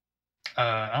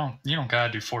 You don't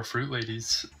gotta do 4 Fruit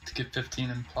Ladies to get 15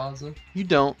 in Plaza. You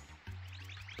don't.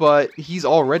 But he's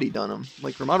already done them.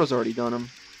 Like, Ramato's already done them.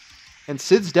 And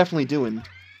Sid's definitely doing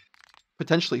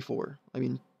potentially 4. I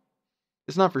mean,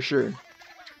 it's not for sure.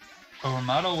 Oh,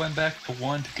 Ramato went back to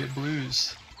 1 to get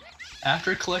blues.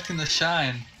 After collecting the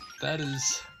shine,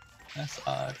 that's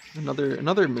odd.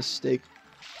 Another mistake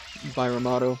by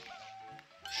Ramato.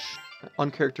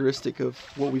 Uncharacteristic of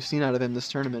what we've seen out of him this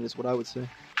tournament is what I would say.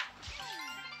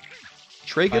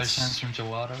 Trey 5 gets shines from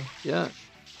Gelato. Yeah.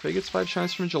 Trey gets 5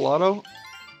 shines from Gelato.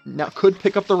 Now could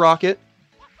pick up the rocket.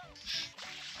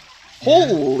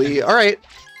 Holy! All right.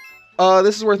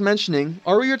 This is worth mentioning.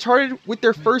 Are we retarded with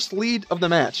their first lead of the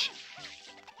match?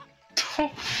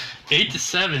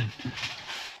 8-7.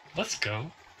 Let's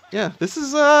go. Yeah, this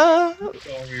is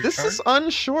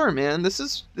unsure, man. This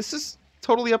is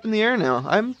totally up in the air now.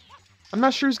 I'm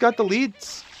not sure who's got the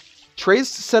leads. Trey's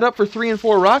set up for 3 and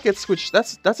 4 rockets, which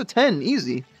that's a 10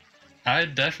 easy. I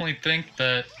definitely think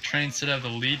that Trey and Sid have the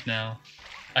lead now.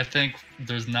 I think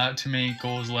there's not too many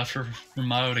goals left for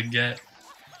Ramato to get.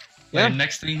 Yeah. The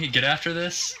next thing he get after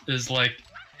this is like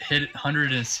hit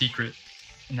 100 in a secret,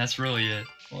 and that's really it.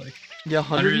 Like yeah,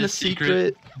 100 in a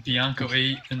secret. Bianco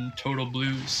 8 and total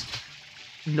blues.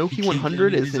 Noki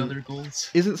 100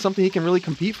 isn't something he can really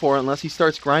compete for unless he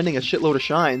starts grinding a shitload of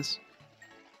shines.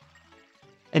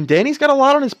 And Danny's got a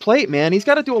lot on his plate, man. He's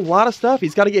got to do a lot of stuff.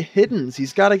 He's got to get hiddens.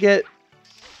 He's got to get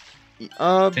he's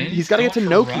got to get to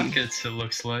Noki. Rockets, it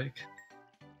looks like.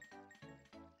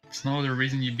 There's no other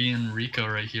reason you'd be in Rico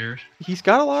right here. He's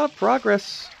got a lot of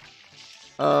progress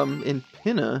in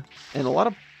Pinna and a lot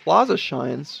of Plaza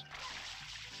shines.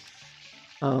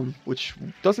 Which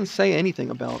doesn't say anything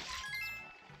about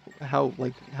how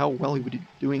well he would be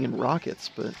doing in rockets,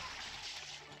 but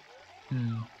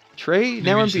Trey Maybe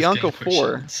now in he's just Bianco getting quick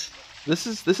 4. shines. This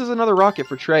is another rocket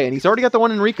for Trey, and he's already got the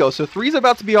one in Rico, so 3's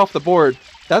about to be off the board.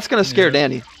 That's gonna scare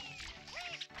Danny.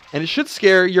 And it should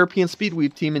scare European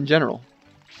Speedweave team in general.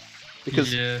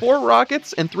 Because 4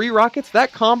 rockets and 3 rockets,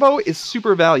 that combo is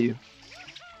super value.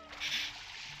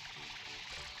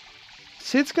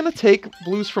 Sid's gonna take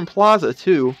blues from Plaza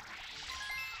too,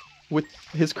 with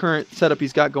his current setup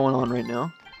he's got going on right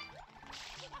now.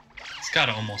 He's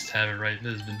gotta almost have it right.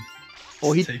 This has been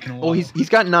taking a while. Oh, he's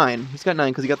got 9. He's got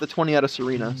 9 because he got the 20 out of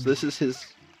Serena. So this is his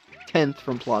 10th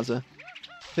from Plaza.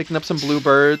 Picking up some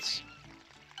bluebirds.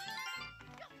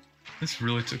 This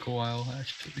really took a while,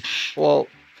 actually. Well,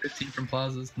 15 from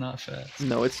Plaza is not fast.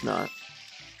 no, it's not.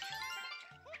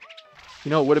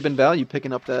 You know, it would have been value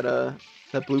picking up that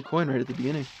blue coin right at the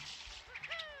beginning.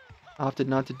 Opted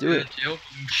not to do it.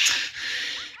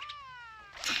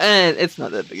 And it's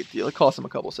not that big a deal. It cost him a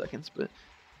couple seconds, but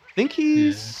I think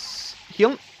he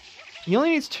only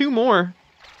needs 2 more,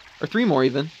 or 3 more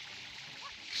even.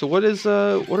 So what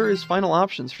are his final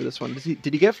options for this one?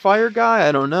 Did he get Fire Guy?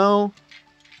 I don't know.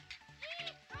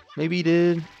 Maybe he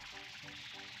did.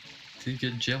 Did he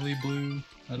get Jelly Blue?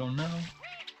 I don't know.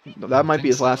 That might be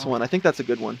his last one. I think that's a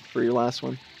good one for your last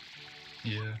one.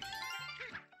 Yeah.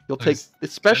 You'll take,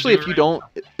 especially if you don't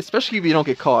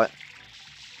get caught.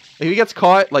 If he gets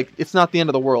caught, like, it's not the end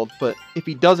of the world. But if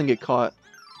he doesn't get caught,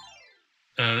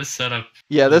 this setup.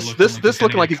 yeah, this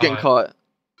looking like he's getting caught.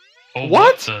 Oh,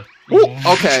 what? Ooh,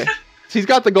 okay. So he's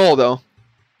got the goal though.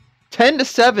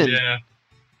 10-7. Yeah.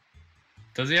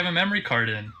 Does he have a memory card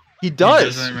in? He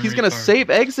does. He's gonna save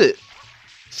exit.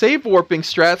 Save warping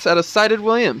strats out of Sighted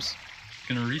Williams.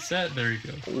 Gonna reset. There you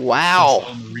go.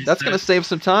 Wow. That's gonna save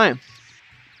some time.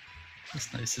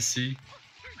 That's nice to see.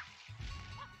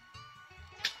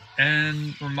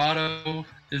 And Ramato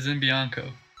is in Bianco.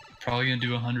 Probably gonna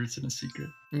do 100s in a secret.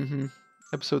 Mm-hmm.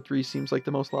 Episode 3 seems like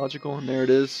the most logical, and there it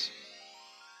is.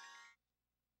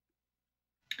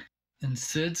 And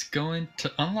Sid's going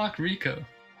to unlock Rico.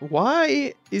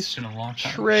 Why is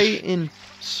Trey in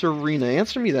Serena?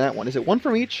 Answer me that one. Is it 1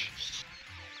 from each?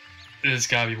 It's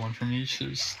gotta be 1 from each.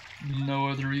 There's no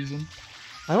other reason.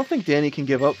 I don't think Danny can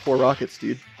give up 4 rockets,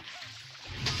 dude.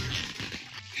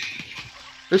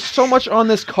 There's so much on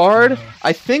this card.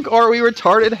 I think Are We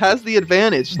Retarded has the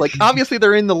advantage. Like, obviously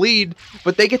they're in the lead,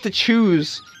 but they get to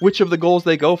choose which of the goals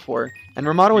they go for. And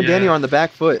Ramato and Danny are on the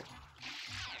back foot.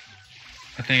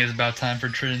 I think it's about time for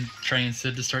Trey and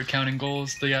Sid to start counting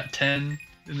goals. They got 10,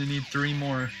 and they need 3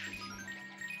 more.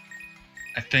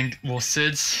 I think, well,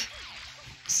 Sid's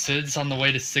on the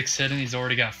way to 6 hitting. He's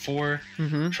already got 4.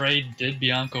 Mm-hmm. Trey did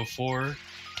Bianco 4,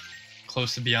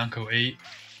 close to Bianco 8.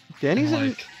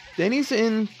 Danny's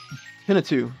in Pinna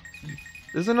 2.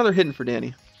 This is another hidden for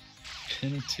Danny.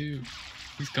 Pinna 2.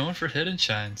 He's going for hidden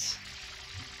shines.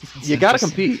 You gotta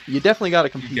compete. You definitely gotta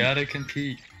compete. You gotta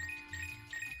compete.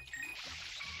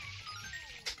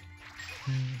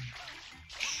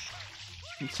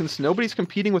 Since nobody's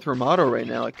competing with Ramato right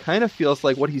now, it kind of feels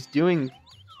like what he's doing.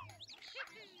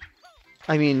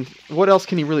 I mean, what else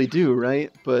can he really do,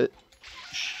 right? But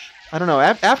I don't know.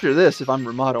 After this, if I'm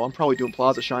Ramato, I'm probably doing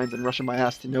Plaza Shines and rushing my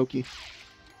ass to Noki.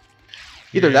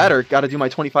 Either that or got to do my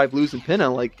 25 blues and Pinna.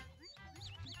 Like,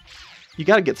 you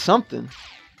got to get something.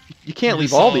 You can't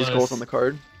leave all these goals on the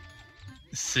card.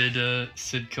 Sid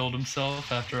killed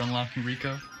himself after unlocking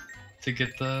Rico to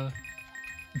get the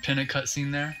Pinna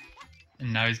cutscene there.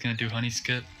 And now he's going to do Honey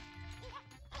Skip.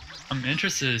 I'm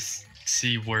interested to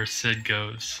see where Sid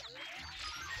goes.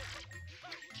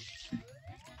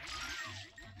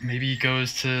 Maybe he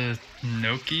goes to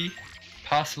Noki,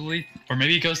 possibly. Or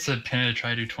maybe he goes to Pinna to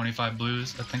try to do 25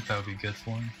 blues. I think that would be good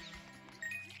for him.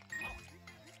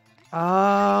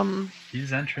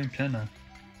 He's entering Pinna.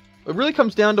 It really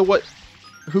comes down to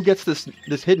who gets this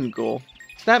hidden goal.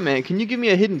 Snapman, can you give me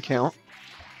a hidden count?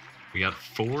 We got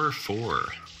 4-4.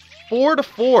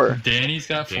 4-4. Danny's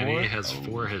got 4. Danny has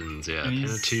 4 hiddens, yeah.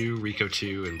 Pinna 2, Rico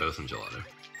 2, and both in Gelato.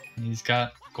 And he's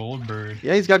got Goldberg.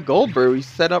 Yeah, he's got Goldberg. He's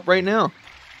set up right now.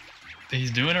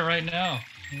 He's doing it right now.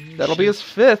 That'll be his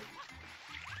 5th.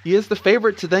 He is the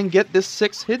favorite to then get this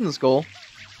 6 hiddens goal.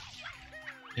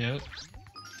 Yep.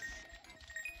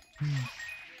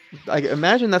 I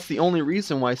imagine that's the only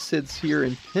reason why Sid's here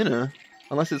in Pinna.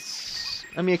 Unless it's...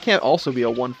 I mean, it can't also be a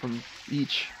 1 from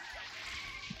each.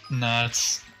 Nah,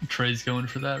 Trey's going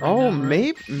for that right now,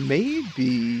 right?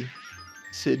 Maybe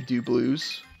Sid do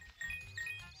blues.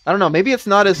 I don't know. Maybe it's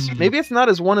not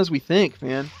as 1 as we think,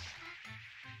 man.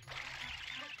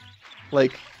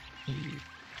 Like,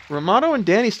 Ramato and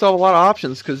Danny still have a lot of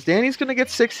options because Danny's gonna get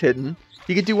 6 hidden.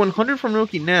 He could do 100 from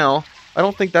Noki now. I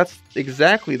don't think that's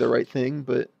exactly the right thing,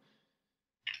 but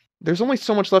there's only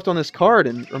so much left on this card,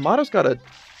 and Ramato's got a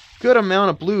good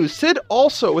amount of blues. Sid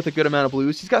also with a good amount of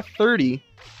blues. He's got 30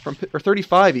 or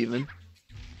 35 even.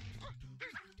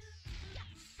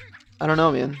 I don't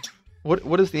know, man.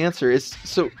 What is the answer?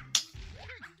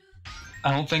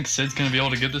 I don't think Sid's gonna be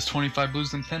able to get this 25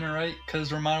 blues in Pinna, right?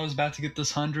 Because Romano's about to get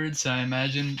this 100, so I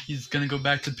imagine he's gonna go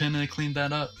back to Pinna and clean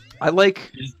that up.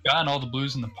 He's gotten all the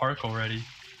blues in the park already.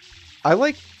 I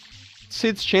like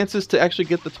Sid's chances to actually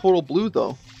get the total blue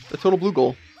though. The total blue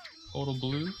goal. Total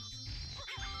blue?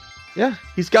 Yeah,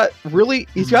 he's got How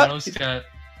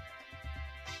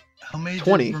many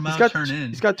 20. did Romano turn in?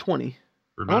 He's got 20.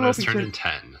 Romano's turned in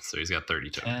 10, so he's got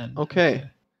 32. 10. Okay.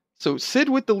 So Sid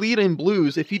with the lead in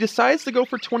blues. If he decides to go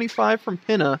for 25 from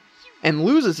Pinna and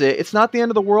loses it, it's not the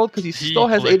end of the world because he still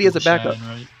has 80 as a backup. Shine,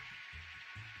 right?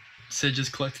 Sid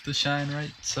just collected the shine,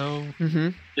 right? So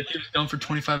if he was going for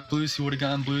 25 blues, he would have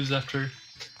gotten blues after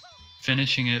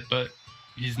finishing it, but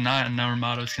he's not, and now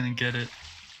Ramato's going to get it.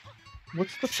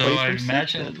 What's the So play I from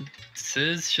imagine Sid,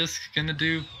 Sid's just going to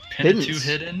do Pinna 2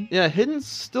 hidden. Yeah, hidden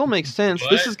still makes sense.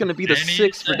 But This is going to be the Danny's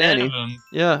 6th for ahead Danny. of him.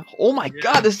 Yeah. Oh my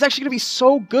god, this is actually going to be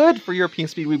so good for European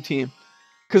Speedweeb team.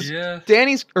 Because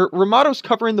Ramato's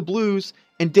covering the blues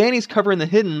and Danny's covering the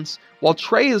hiddens, while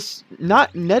Trey is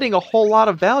not netting a whole lot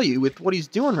of value with what he's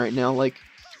doing right now. Like,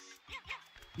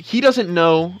 he doesn't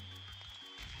know.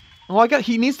 Oh,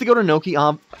 he needs to go to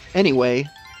Noki anyway.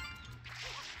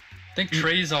 I think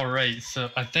Trey's alright, so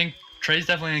I think Trey's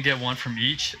definitely going to get 1 from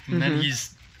each, and then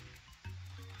he's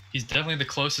definitely the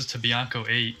closest to Bianco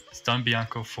 8. He's done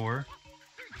Bianco 4.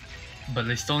 But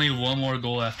they still need 1 more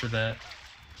goal after that.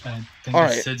 I think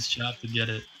it's Sid's job to get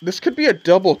it. This could be a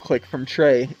double click from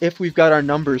Trey if we've got our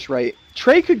numbers right.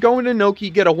 Trey could go into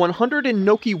Noki, get a 100 in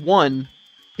Noki 1,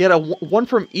 get a 1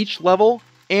 from each level,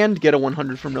 and get a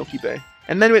 100 from Noki Bay.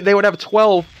 And then they would have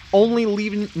 12, only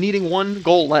needing 1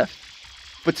 goal left.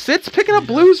 But Sid's picking up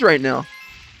blues right now.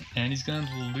 And he's going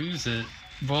to lose it.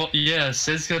 Well, yeah,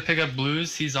 Sid's going to pick up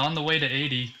blues. He's on the way to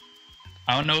 80.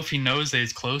 I don't know if he knows that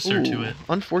he's closer to it.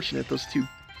 Unfortunate those 2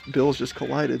 bills just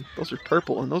collided. Those are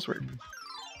purple, and those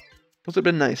have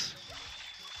been nice.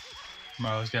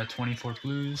 Marlo's got 24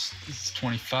 blues. This is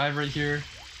 25 right here.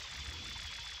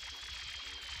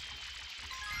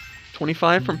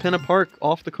 25 from Pinna Park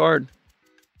off the card.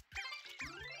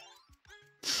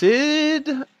 Sid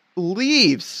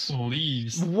leaves.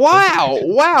 Wow.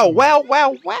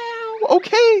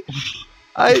 Okay.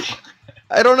 I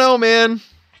don't know, man.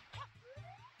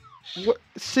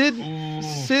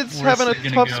 Sid's having a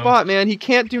tough spot, man. He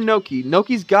can't do Noki.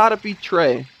 Noki's got to beat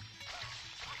Trey.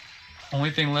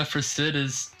 Only thing left for Sid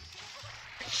is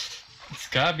it's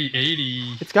got to be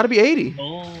 80. It's got to be 80.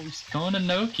 Oh, he's going to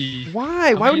Noki.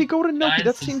 Why? Why would he go to Noki?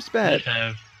 That seems bad.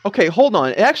 Okay, hold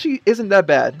on. It actually isn't that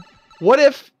bad. What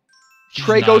if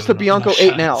Trey Not goes to enough Bianco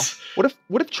 8 now? shots.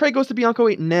 What if Trey goes to Bianco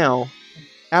 8 now,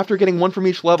 after getting one from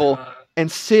each level,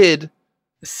 and Sid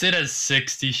has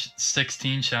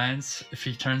 16 shines if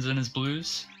he turns in his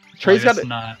blues. Trey's got it's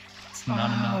not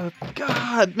enough. Oh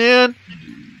God, man.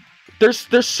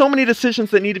 There's so many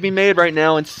decisions that need to be made right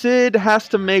now, and Sid has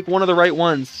to make one of the right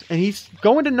ones, and he's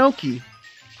going to Noki.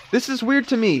 This is weird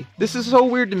to me. This is so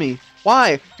weird to me.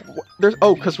 Why?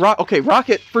 Because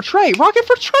Rocket for Trey. Rocket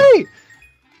for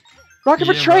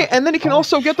Trey, and then he can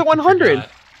also get the 100.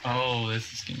 Oh,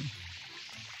 this is game.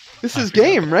 This is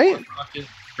game, right?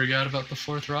 Forgot about the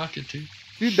 4th rocket, too.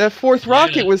 Dude, that 4th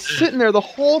rocket was sitting there the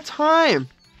whole time,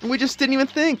 and we just didn't even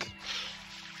think.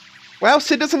 Wow,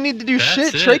 Sid doesn't need to do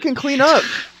shit. Trey can clean up.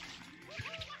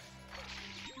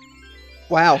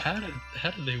 Wow. How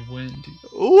did they win, dude?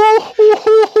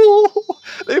 Ooh,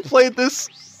 they played this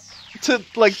to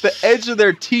like the edge of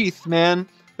their teeth, man.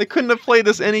 They couldn't have played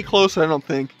this any closer, I don't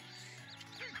think.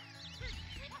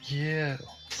 Yeah.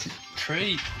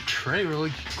 Trey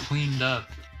really cleaned up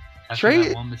after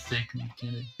that one mistake in the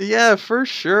beginning. Yeah, for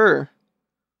sure.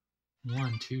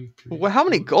 1, 2, 3. Well, how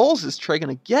many goals is Trey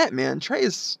gonna get, man?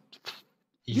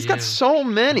 He's got so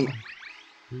many.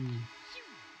 3,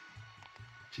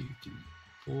 2, 3,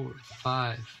 4,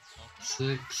 5,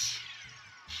 6,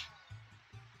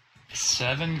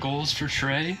 7 goals for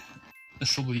Trey.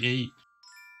 This will be 8.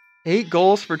 8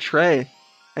 goals for Trey.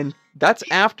 And that's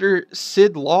after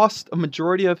Sid lost a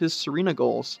majority of his Serena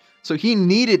goals. So he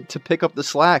needed to pick up the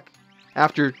slack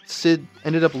after Sid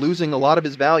ended up losing a lot of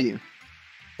his value.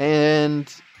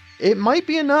 And it might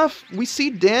be enough. We see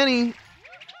Danny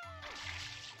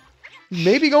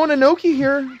maybe going to Noki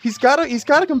here. He's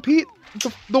gotta compete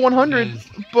the 100,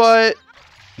 but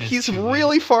he's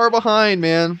really far behind,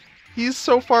 man. He's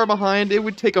so far behind. It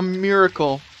would take a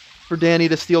miracle for Danny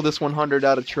to steal this 100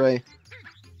 out of Trey.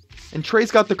 And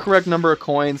Trey's got the correct number of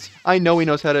coins. I know he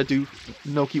knows how to do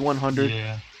Noki 100.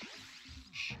 Yeah.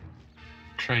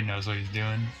 Trey knows what he's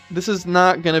doing. This is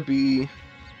not gonna be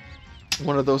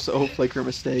one of those flaker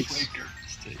mistakes.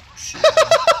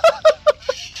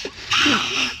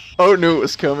 Oh, knew it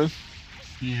was coming.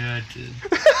 Yeah, I did.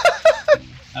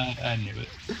 I knew it.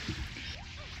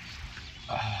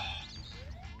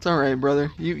 It's alright,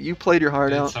 brother. You played your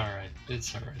heart out.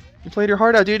 It's alright. You played your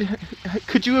heart out, dude.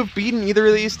 Could you have beaten either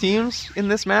of these teams in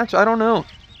this match? I don't know.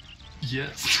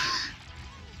 Yes.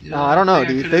 Yeah, I don't know,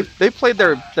 dude. They played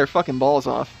their fucking balls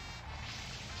off.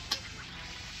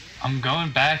 I'm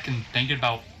going back and thinking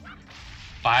about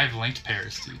 5 linked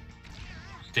pairs, dude.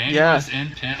 Danny was in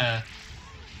Pinna.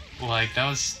 Like, it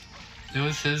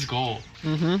was his goal.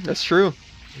 Mm-hmm, that's true.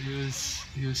 He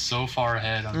was so far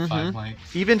ahead on 5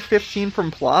 links. Even 15 from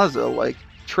Plaza, like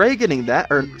Trey getting that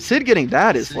or Sid getting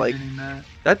that is like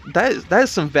that is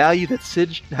some value that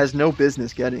Sid has no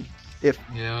business getting. It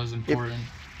was important.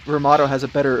 If Ramato has a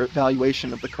better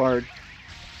evaluation of the card.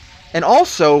 And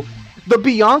also, the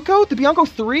Bianco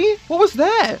 3? What was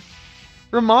that?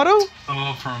 Ramato?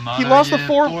 Oh, for Ramato. He lost the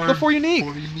four unique.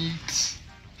 4 uniques.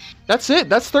 That's it.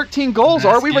 That's 13 goals.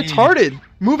 Are we retarded?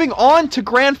 Moving on to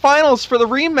grand finals for the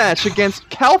rematch against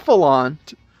Calphalon.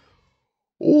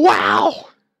 Wow.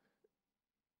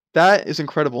 That is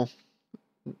incredible.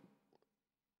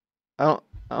 I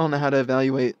don't know how to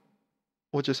evaluate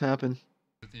what just happened.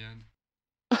 At the end.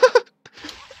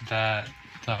 that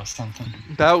was something.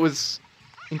 That was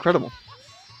incredible.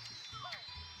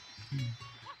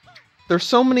 There's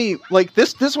so many, like,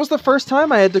 this was the first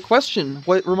time I had to question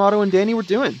what Ramato and Danny were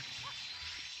doing.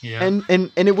 Yeah.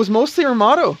 And it was mostly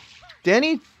Ramato.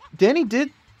 Danny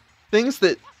did things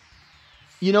that,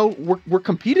 were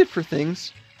competed for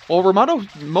things. Well, Ramato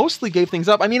mostly gave things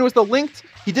up. I mean, it was the linked.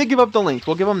 He did give up the linked.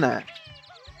 We'll give him that.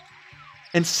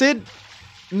 And Sid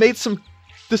made some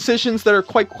decisions that are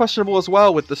quite questionable as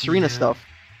well with the Serena stuff.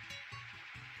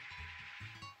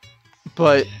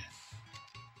 But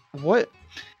what?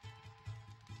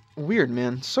 Weird,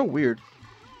 man. So weird.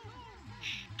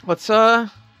 Let's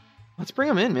bring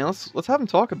him in, man. Let's have him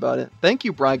talk about it. Thank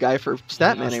you, Bry Guy, for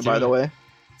stat manning, by the way.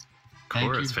 Of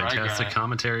course, fantastic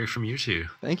commentary from you two.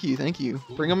 Thank you.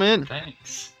 Bring him in.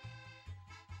 Thanks.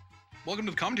 Welcome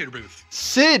to the commentator booth.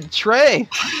 Sid, Trey.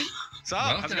 What's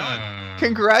up? How's it going?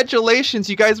 Congratulations,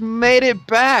 you guys made it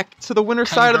back to the winner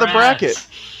side of the bracket.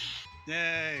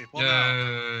 Yay. Well,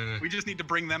 no. We just need to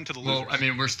bring them to the losers. Well, I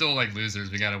mean, we're still like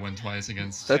losers. We gotta win twice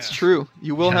against... That's true.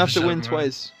 You will have to win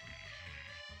twice.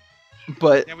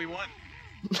 But... Yeah, we won.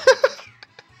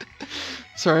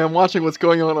 Sorry, I'm watching what's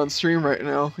going on stream right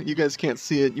now. You guys can't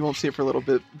see it. You won't see it for a little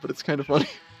bit, but it's kind of funny.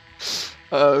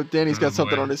 Danny's got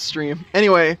something on his stream.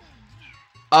 Anyway,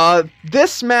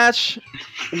 this match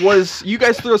was you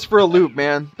guys threw us for a loop,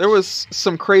 man. There was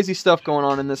some crazy stuff going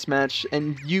on in this match,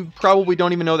 and you probably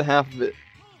don't even know the half of it.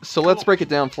 So let's break it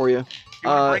down for you. You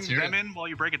want to bring them in while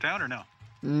you break it down, or no?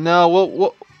 No,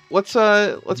 well, let's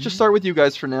just start with you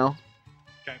guys for now.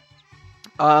 Okay.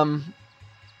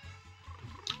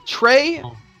 Trey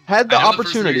had the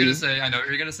opportunity. I know what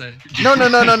you're gonna say.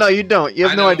 No, you don't. You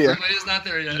have no idea. Fruit Lady's not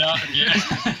there yet.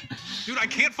 Yeah. Dude, I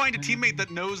can't find a teammate that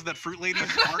knows that Fruit Ladies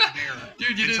aren't there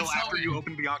Dude, you until didn't after tell you me.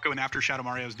 open Bianco and after Shadow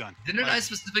Mario's done. Didn't I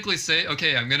specifically say,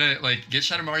 okay, I'm gonna like get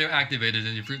Shadow Mario activated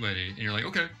in your Fruit Lady, and you're like,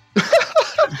 okay.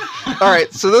 All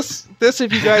right, so this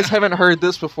if you guys haven't heard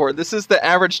this before, this is the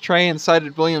average Trey and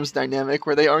Sided Williams dynamic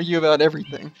where they argue about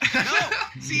everything. No,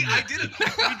 see,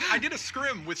 I did a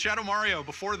scrim with Shadow Mario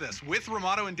before this, with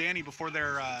Ramato and Danny before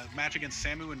their match against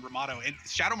Samu and Ramato, and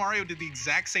Shadow Mario did the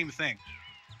exact same thing,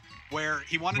 where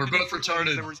he wanted We're to do both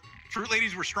retarded. Fruit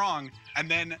Ladies were strong, and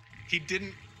then he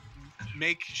didn't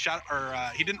make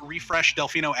he didn't refresh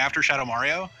Delfino after Shadow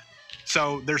Mario,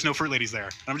 so there's no Fruit Ladies there.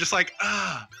 And I'm just like,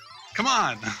 come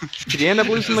on. Did you end up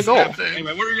losing the goal?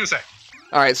 Anyway, what were you gonna say?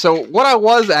 All right, so what I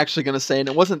was actually going to say, and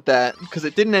it wasn't that, because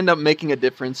it didn't end up making a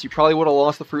difference. You probably would have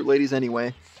lost the Fruit Ladies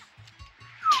anyway.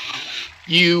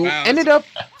 You ended up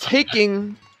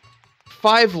taking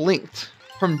 5 linked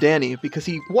from Danny, because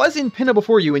he was in Pinna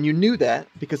before you, and you knew that,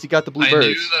 because he got the blue birds. I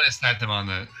knew that I sniped him on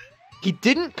that. He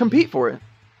didn't compete for it.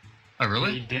 Oh,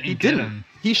 really? He didn't.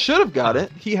 He should have got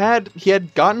it. He had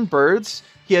gotten birds.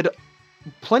 He had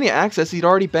plenty of access. He'd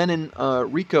already been in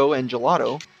Rico and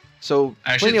Gelato. So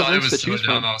I actually plenty of thought it links was to so choose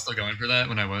dumb. from. I was still going for that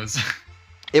when I was.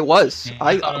 It was. Yeah,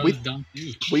 I thought it was dumb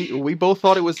too. We both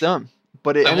thought it was dumb,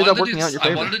 but it ended up working out in your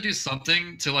favor. I wanted to do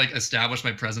something to like establish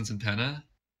my presence in Penna,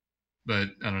 but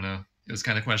I don't know. It was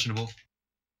kind of questionable.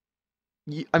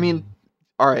 I mean,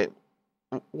 all right.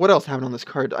 What else happened on this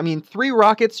card? I mean, 3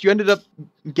 rockets. You ended up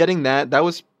getting that. That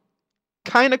was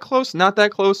kind of close, not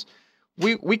that close.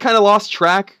 We kind of lost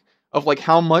track of like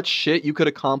how much shit you could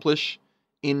accomplish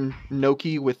in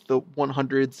Noki with the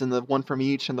 100s and the 1 from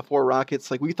each and the 4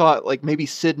 rockets. Like we thought like maybe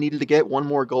Sid needed to get 1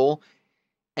 more goal,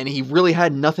 and he really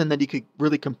had nothing that he could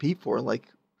really compete for. Like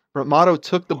Ramato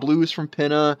took the blues from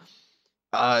Pinna.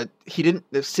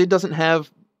 Sid doesn't have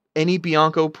any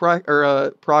Bianco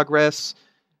progress.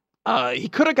 He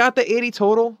could have got the 80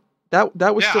 total. That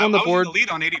was still on the board. I was in the lead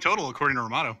on 80 total according to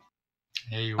Ramato.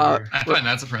 Yeah, you were. I find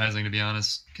that surprising, to be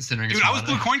honest, considering. Dude, I was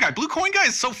Blue Coin Guy. Blue Coin Guy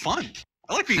is so fun.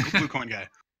 I like being Blue Coin Guy.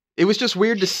 It was just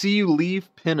weird to see you leave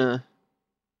Pinna.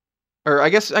 Or I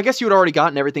guess you had already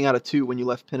gotten everything out of 2 when you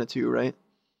left Pinna 2, right?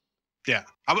 Yeah.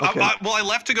 Okay. I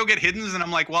left to go get Hiddens, and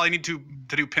I'm like, well, I need to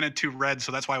do Pinna 2 red,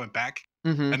 so that's why I went back.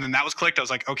 Mm-hmm. And then that was clicked. I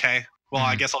was like, okay, well,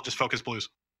 I guess I'll just focus blues.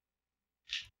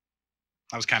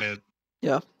 I was kind of...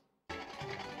 Yeah.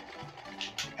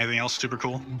 Anything else super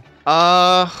cool?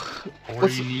 4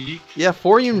 unique. Yeah,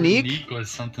 4 unique. Unique was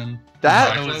something.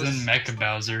 That was in Mecha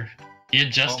Bowser. He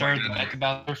had just started the Mecha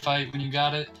Bowser fight when you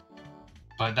got it.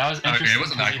 But that was interesting. Okay, it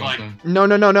wasn't that close then. No.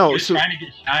 He was trying to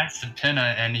get shines to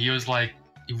Pinna, and he was like,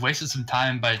 he wasted some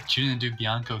time by choosing to do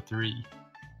Bianco 3.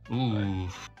 Ooh.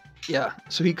 Yeah,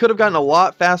 so he could have gotten a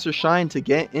lot faster shine to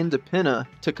get into Pinna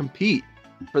to compete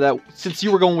for that, since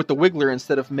you were going with the Wiggler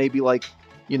instead of maybe like,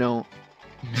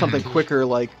 something quicker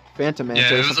like Phantom Manta.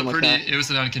 Yeah, or it was something like that. it was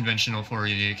an unconventional 4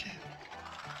 unique.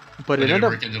 But it ended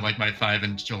up work into like my 5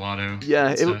 and Gelato.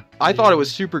 Yeah, I thought it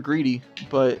was super greedy,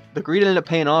 but the greed ended up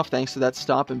paying off thanks to that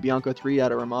stop in Bianco 3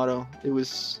 out of Ramato. It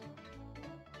was,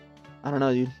 I don't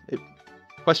know, dude.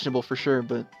 Questionable for sure,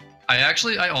 but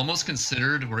I almost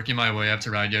considered working my way up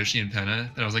to Ride Yoshi and Penna,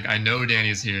 and I was like, I know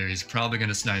Danny's here. He's probably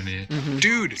gonna snipe me. Mm-hmm.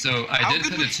 Dude. So I did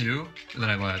Penna 2, and then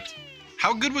I left.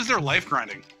 How good was their life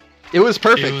grinding? It was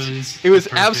perfect. It was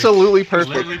perfect. Absolutely perfect.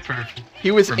 Literally perfect.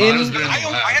 He was in.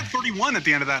 I had 31 at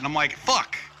the end of that, and I'm like,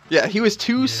 fuck. Yeah, he was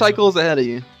 2 cycles ahead of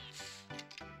you.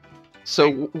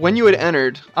 So when you had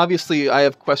entered, obviously I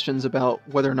have questions about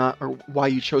whether or not or why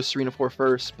you chose Serena 4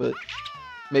 first, but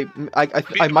maybe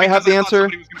I might have the answer.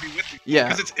 Yeah,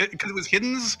 because it was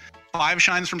Hiddens, 5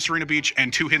 shines from Serena Beach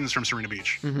and 2 Hiddens from Serena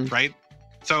Beach, right?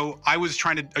 So I was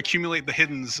trying to accumulate the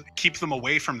Hiddens, keep them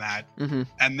away from that,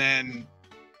 and then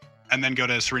go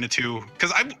to Serena 2,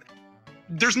 because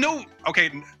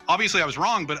obviously I was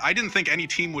wrong, but I didn't think any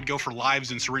team would go for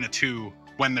lives in Serena 2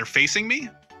 when they're facing me.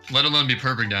 Let alone be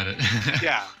perfect at it.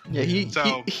 Yeah. Yeah,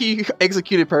 he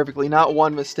executed perfectly, not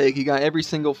one mistake. He got every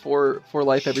single 4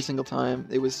 life every single time.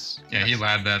 It was... Yeah, he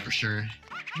labbed that for sure.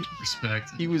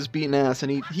 Respect. He was beating ass,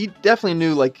 and he definitely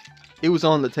knew, like, it was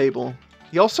on the table.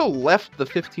 He also left the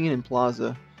 15 in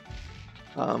Plaza,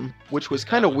 which was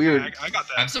kind of weird. I got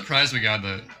that. I'm surprised we got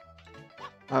that.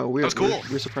 That was cool.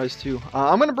 We're surprised too.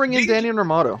 I'm gonna bring in Danny and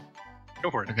Armato. Go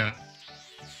for it. Okay.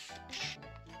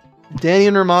 Danny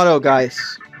and Armato,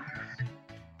 guys.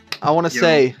 I want to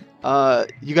say,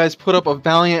 you guys put up a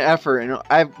valiant effort, and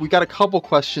we got a couple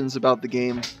questions about the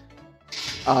game,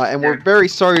 and we're very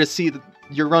sorry to see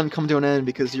your run come to an end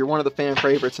because you're one of the fan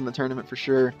favorites in the tournament for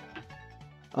sure.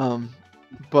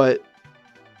 But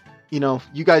you know,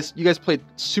 you guys played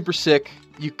super sick.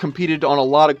 You competed on a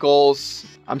lot of goals.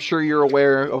 I'm sure you're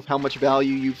aware of how much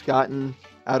value you've gotten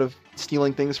out of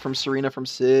stealing things from Serena, from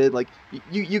Sid. Like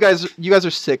you guys are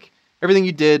sick. Everything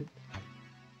you did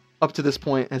up to this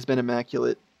point has been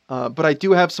immaculate. But I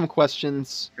do have some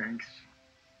questions. Thanks.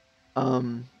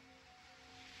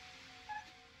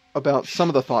 About some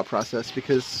of the thought process,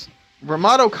 because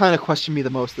Ramato kind of questioned me the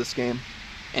most this game,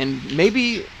 and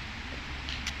maybe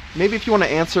if you want to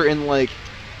answer in like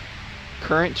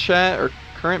current chat or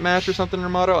current match or something,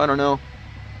 Ramato, I don't know.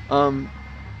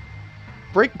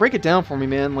 Break it down for me,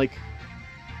 man. Like,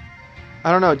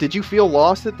 I don't know. Did you feel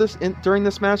lost at during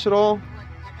this match at all?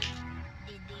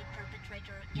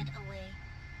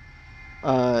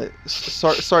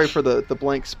 Sorry for the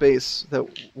blank space that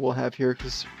we'll have here,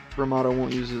 because Ramato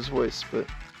won't use his voice, but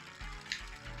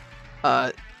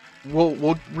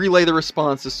we'll relay the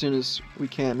response as soon as we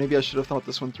can. Maybe I should have thought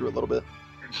this one through a little bit.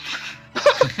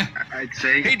 I'd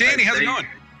say. Hey Danny, how's it going?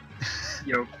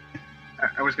 Yo,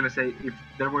 I was gonna say, if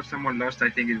there was someone lost, I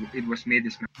think it was me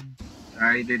this match.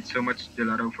 I did so much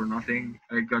gelato for nothing.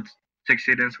 I got 6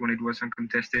 hidden when it was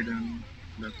uncontested, and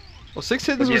well, 6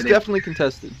 hidden was definitely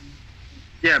contested.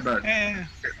 Yeah, but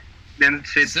then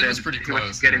Sid said was pretty close,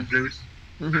 was getting blues.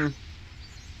 Mm-hmm.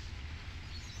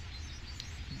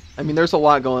 I mean, there's a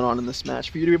lot going on in this match.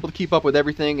 For you to be able to keep up with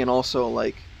everything and also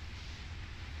like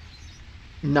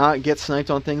not get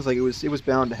sniped on things, like it was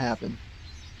bound to happen.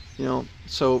 You know,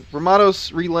 so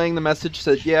Ramato's relaying the message,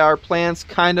 said, yeah, our plans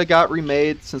kind of got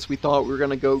remade since we thought we were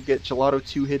going to go get Gelato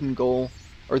 2 hidden goal,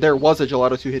 or there was a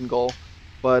Gelato 2 hidden goal,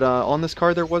 but on this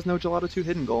card there was no Gelato 2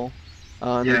 hidden goal.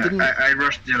 I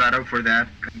rushed Gelato for that.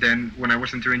 Then when I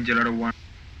was entering Gelato 1,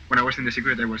 when I was in the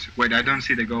secret, wait, I don't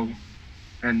see the goal.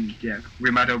 And yeah,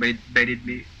 Ramato baited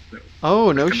me. So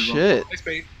oh, no shit. Nice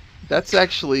bait. That's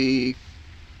actually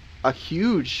a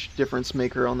huge difference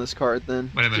maker on this card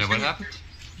then. Wait a minute, what happened?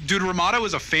 Dude, Ramato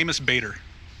is a famous baiter.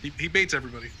 He baits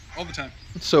everybody all the time.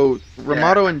 So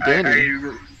Ramato and Danny.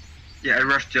 I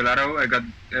rushed Gelato. I got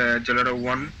Gelato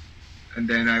 1, and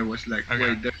then I was like,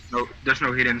 wait, there's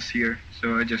no hiddens here.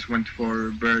 So I just went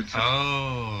for birds.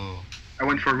 Oh. I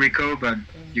went for Rico, but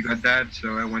you got that,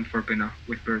 so I went for Pina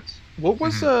with birds. What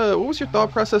was your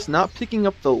thought process not picking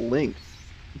up the length?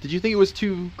 Did you think it was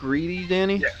too greedy,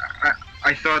 Danny? Yeah,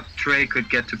 I thought Trey could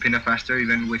get to Pina faster,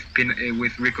 even with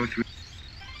Rico 3,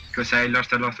 because I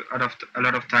lost a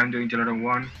lot of time doing Gelato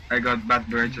 1. I got bad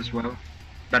birds as well,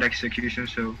 bad execution,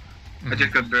 so I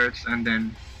just got birds, and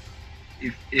then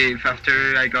if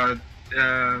after I got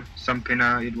some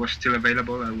Pina it was still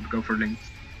available, I would go for length.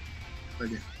 But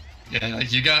yeah,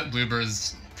 like you got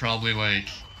bluebirds probably like,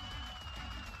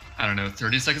 I don't know,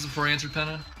 30 seconds before I answered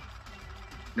Penna?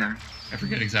 Yeah. I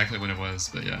forget exactly when it was,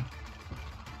 but yeah.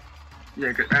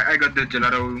 Yeah, I got the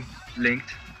Gelato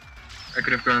linked. I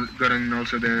could have gotten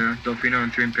also the Dolfino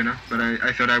and 3 Pina, but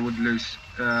I thought I would lose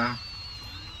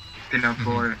Pina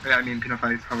 4, Pina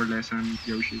 5 powerless and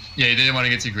Yoshi's. Yeah, you didn't want to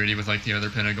get too greedy with like the other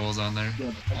Pina goals on there.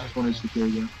 Yeah, I just wanted to kill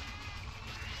you.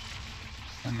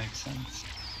 That makes sense.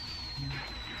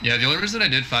 Yeah, the only reason I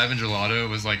did 5 in Gelato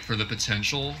was like for the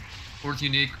potential 4th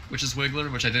unique, which is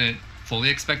Wiggler, which I didn't fully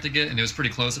expect to get, and it was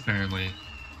pretty close apparently.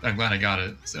 I'm glad I got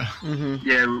it. So.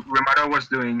 Yeah, Ramato was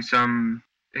doing some.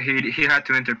 He had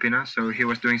to enter Pina, so he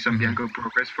was doing some Bianco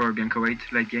progress for Bianco 8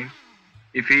 late game.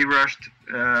 If he rushed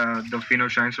Dolfino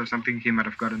Shines or something, he might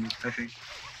have gotten it, I think.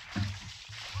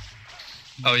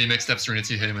 Oh, you mixed up Serena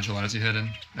 2 hidden with Gelato 2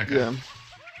 hidden? Okay. Yeah.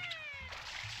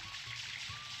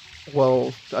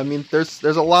 Well, I mean, there's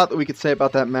a lot that we could say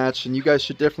about that match, and you guys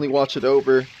should definitely watch it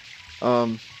over.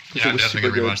 Yeah, I'm definitely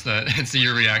gonna rewatch that and see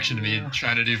your reaction to me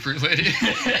trying to do Fruit Lady.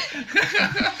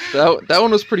 that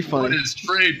one was pretty funny. What is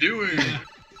Trey doing?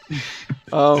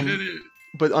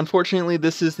 But unfortunately,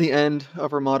 this is the end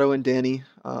of Armato and Danny.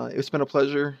 It's been a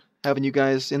pleasure having you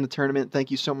guys in the tournament.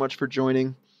 Thank you so much for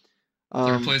joining.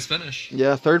 3rd place finish.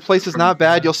 Yeah, 3rd place is not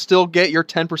bad. You'll still get your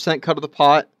 10% cut of the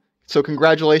pot, so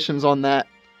congratulations on that.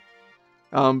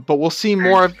 But we'll see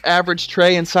more of Average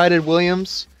Trey and Sided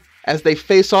Williams as they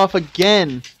face off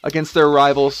again against their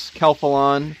rivals,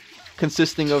 Calphalon,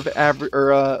 consisting of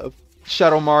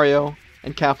Shadow Mario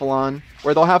and Calphalon,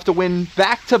 where they'll have to win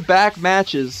back-to-back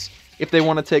matches if they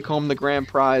want to take home the grand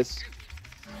prize.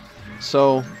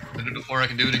 So. Did it before, I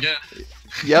can do it again.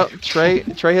 Yep,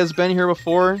 Trey has been here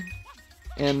before,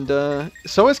 and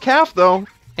so has Calf though.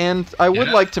 And I would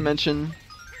like to mention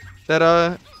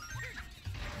that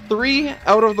 3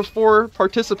 out of the 4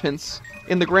 participants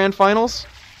in the grand finals,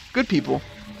 good people.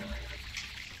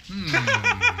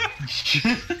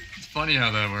 It's funny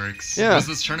how that works. Yeah. Was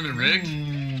this tournament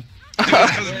rigged?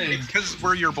 Because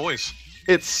we're your boys.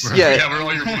 We're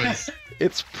all your boys.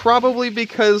 It's probably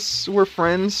because we're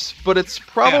friends, but it's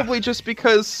probably just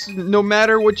because no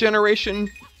matter what generation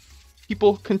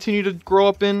people continue to grow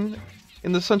up in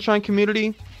the Sunshine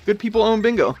community, good people own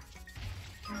bingo.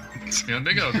 We own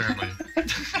bingo, apparently.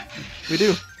 We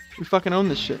do. We fucking own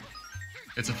this shit.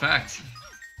 It's a fact.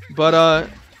 But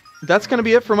that's gonna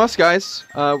be it from us, guys.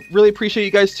 Really appreciate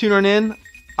you guys tuning in.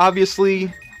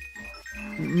 Obviously,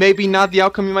 maybe not the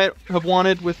outcome you might have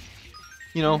wanted with,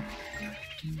 you know,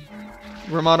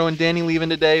 Ramato and Danny leaving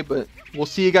today, but we'll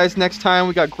see you guys next time.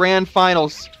 We got grand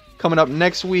finals coming up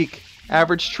next week.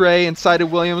 Average Trey and Sided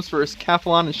Williams versus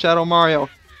Cathlon and Shadow Mario.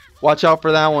 Watch out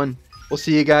for that one. We'll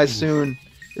see you guys soon.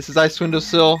 This is Ice Window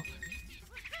Sill.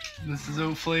 This is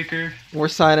Oat Flaker. We're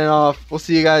signing off. We'll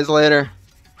see you guys later.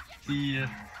 See ya.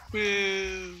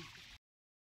 Woo.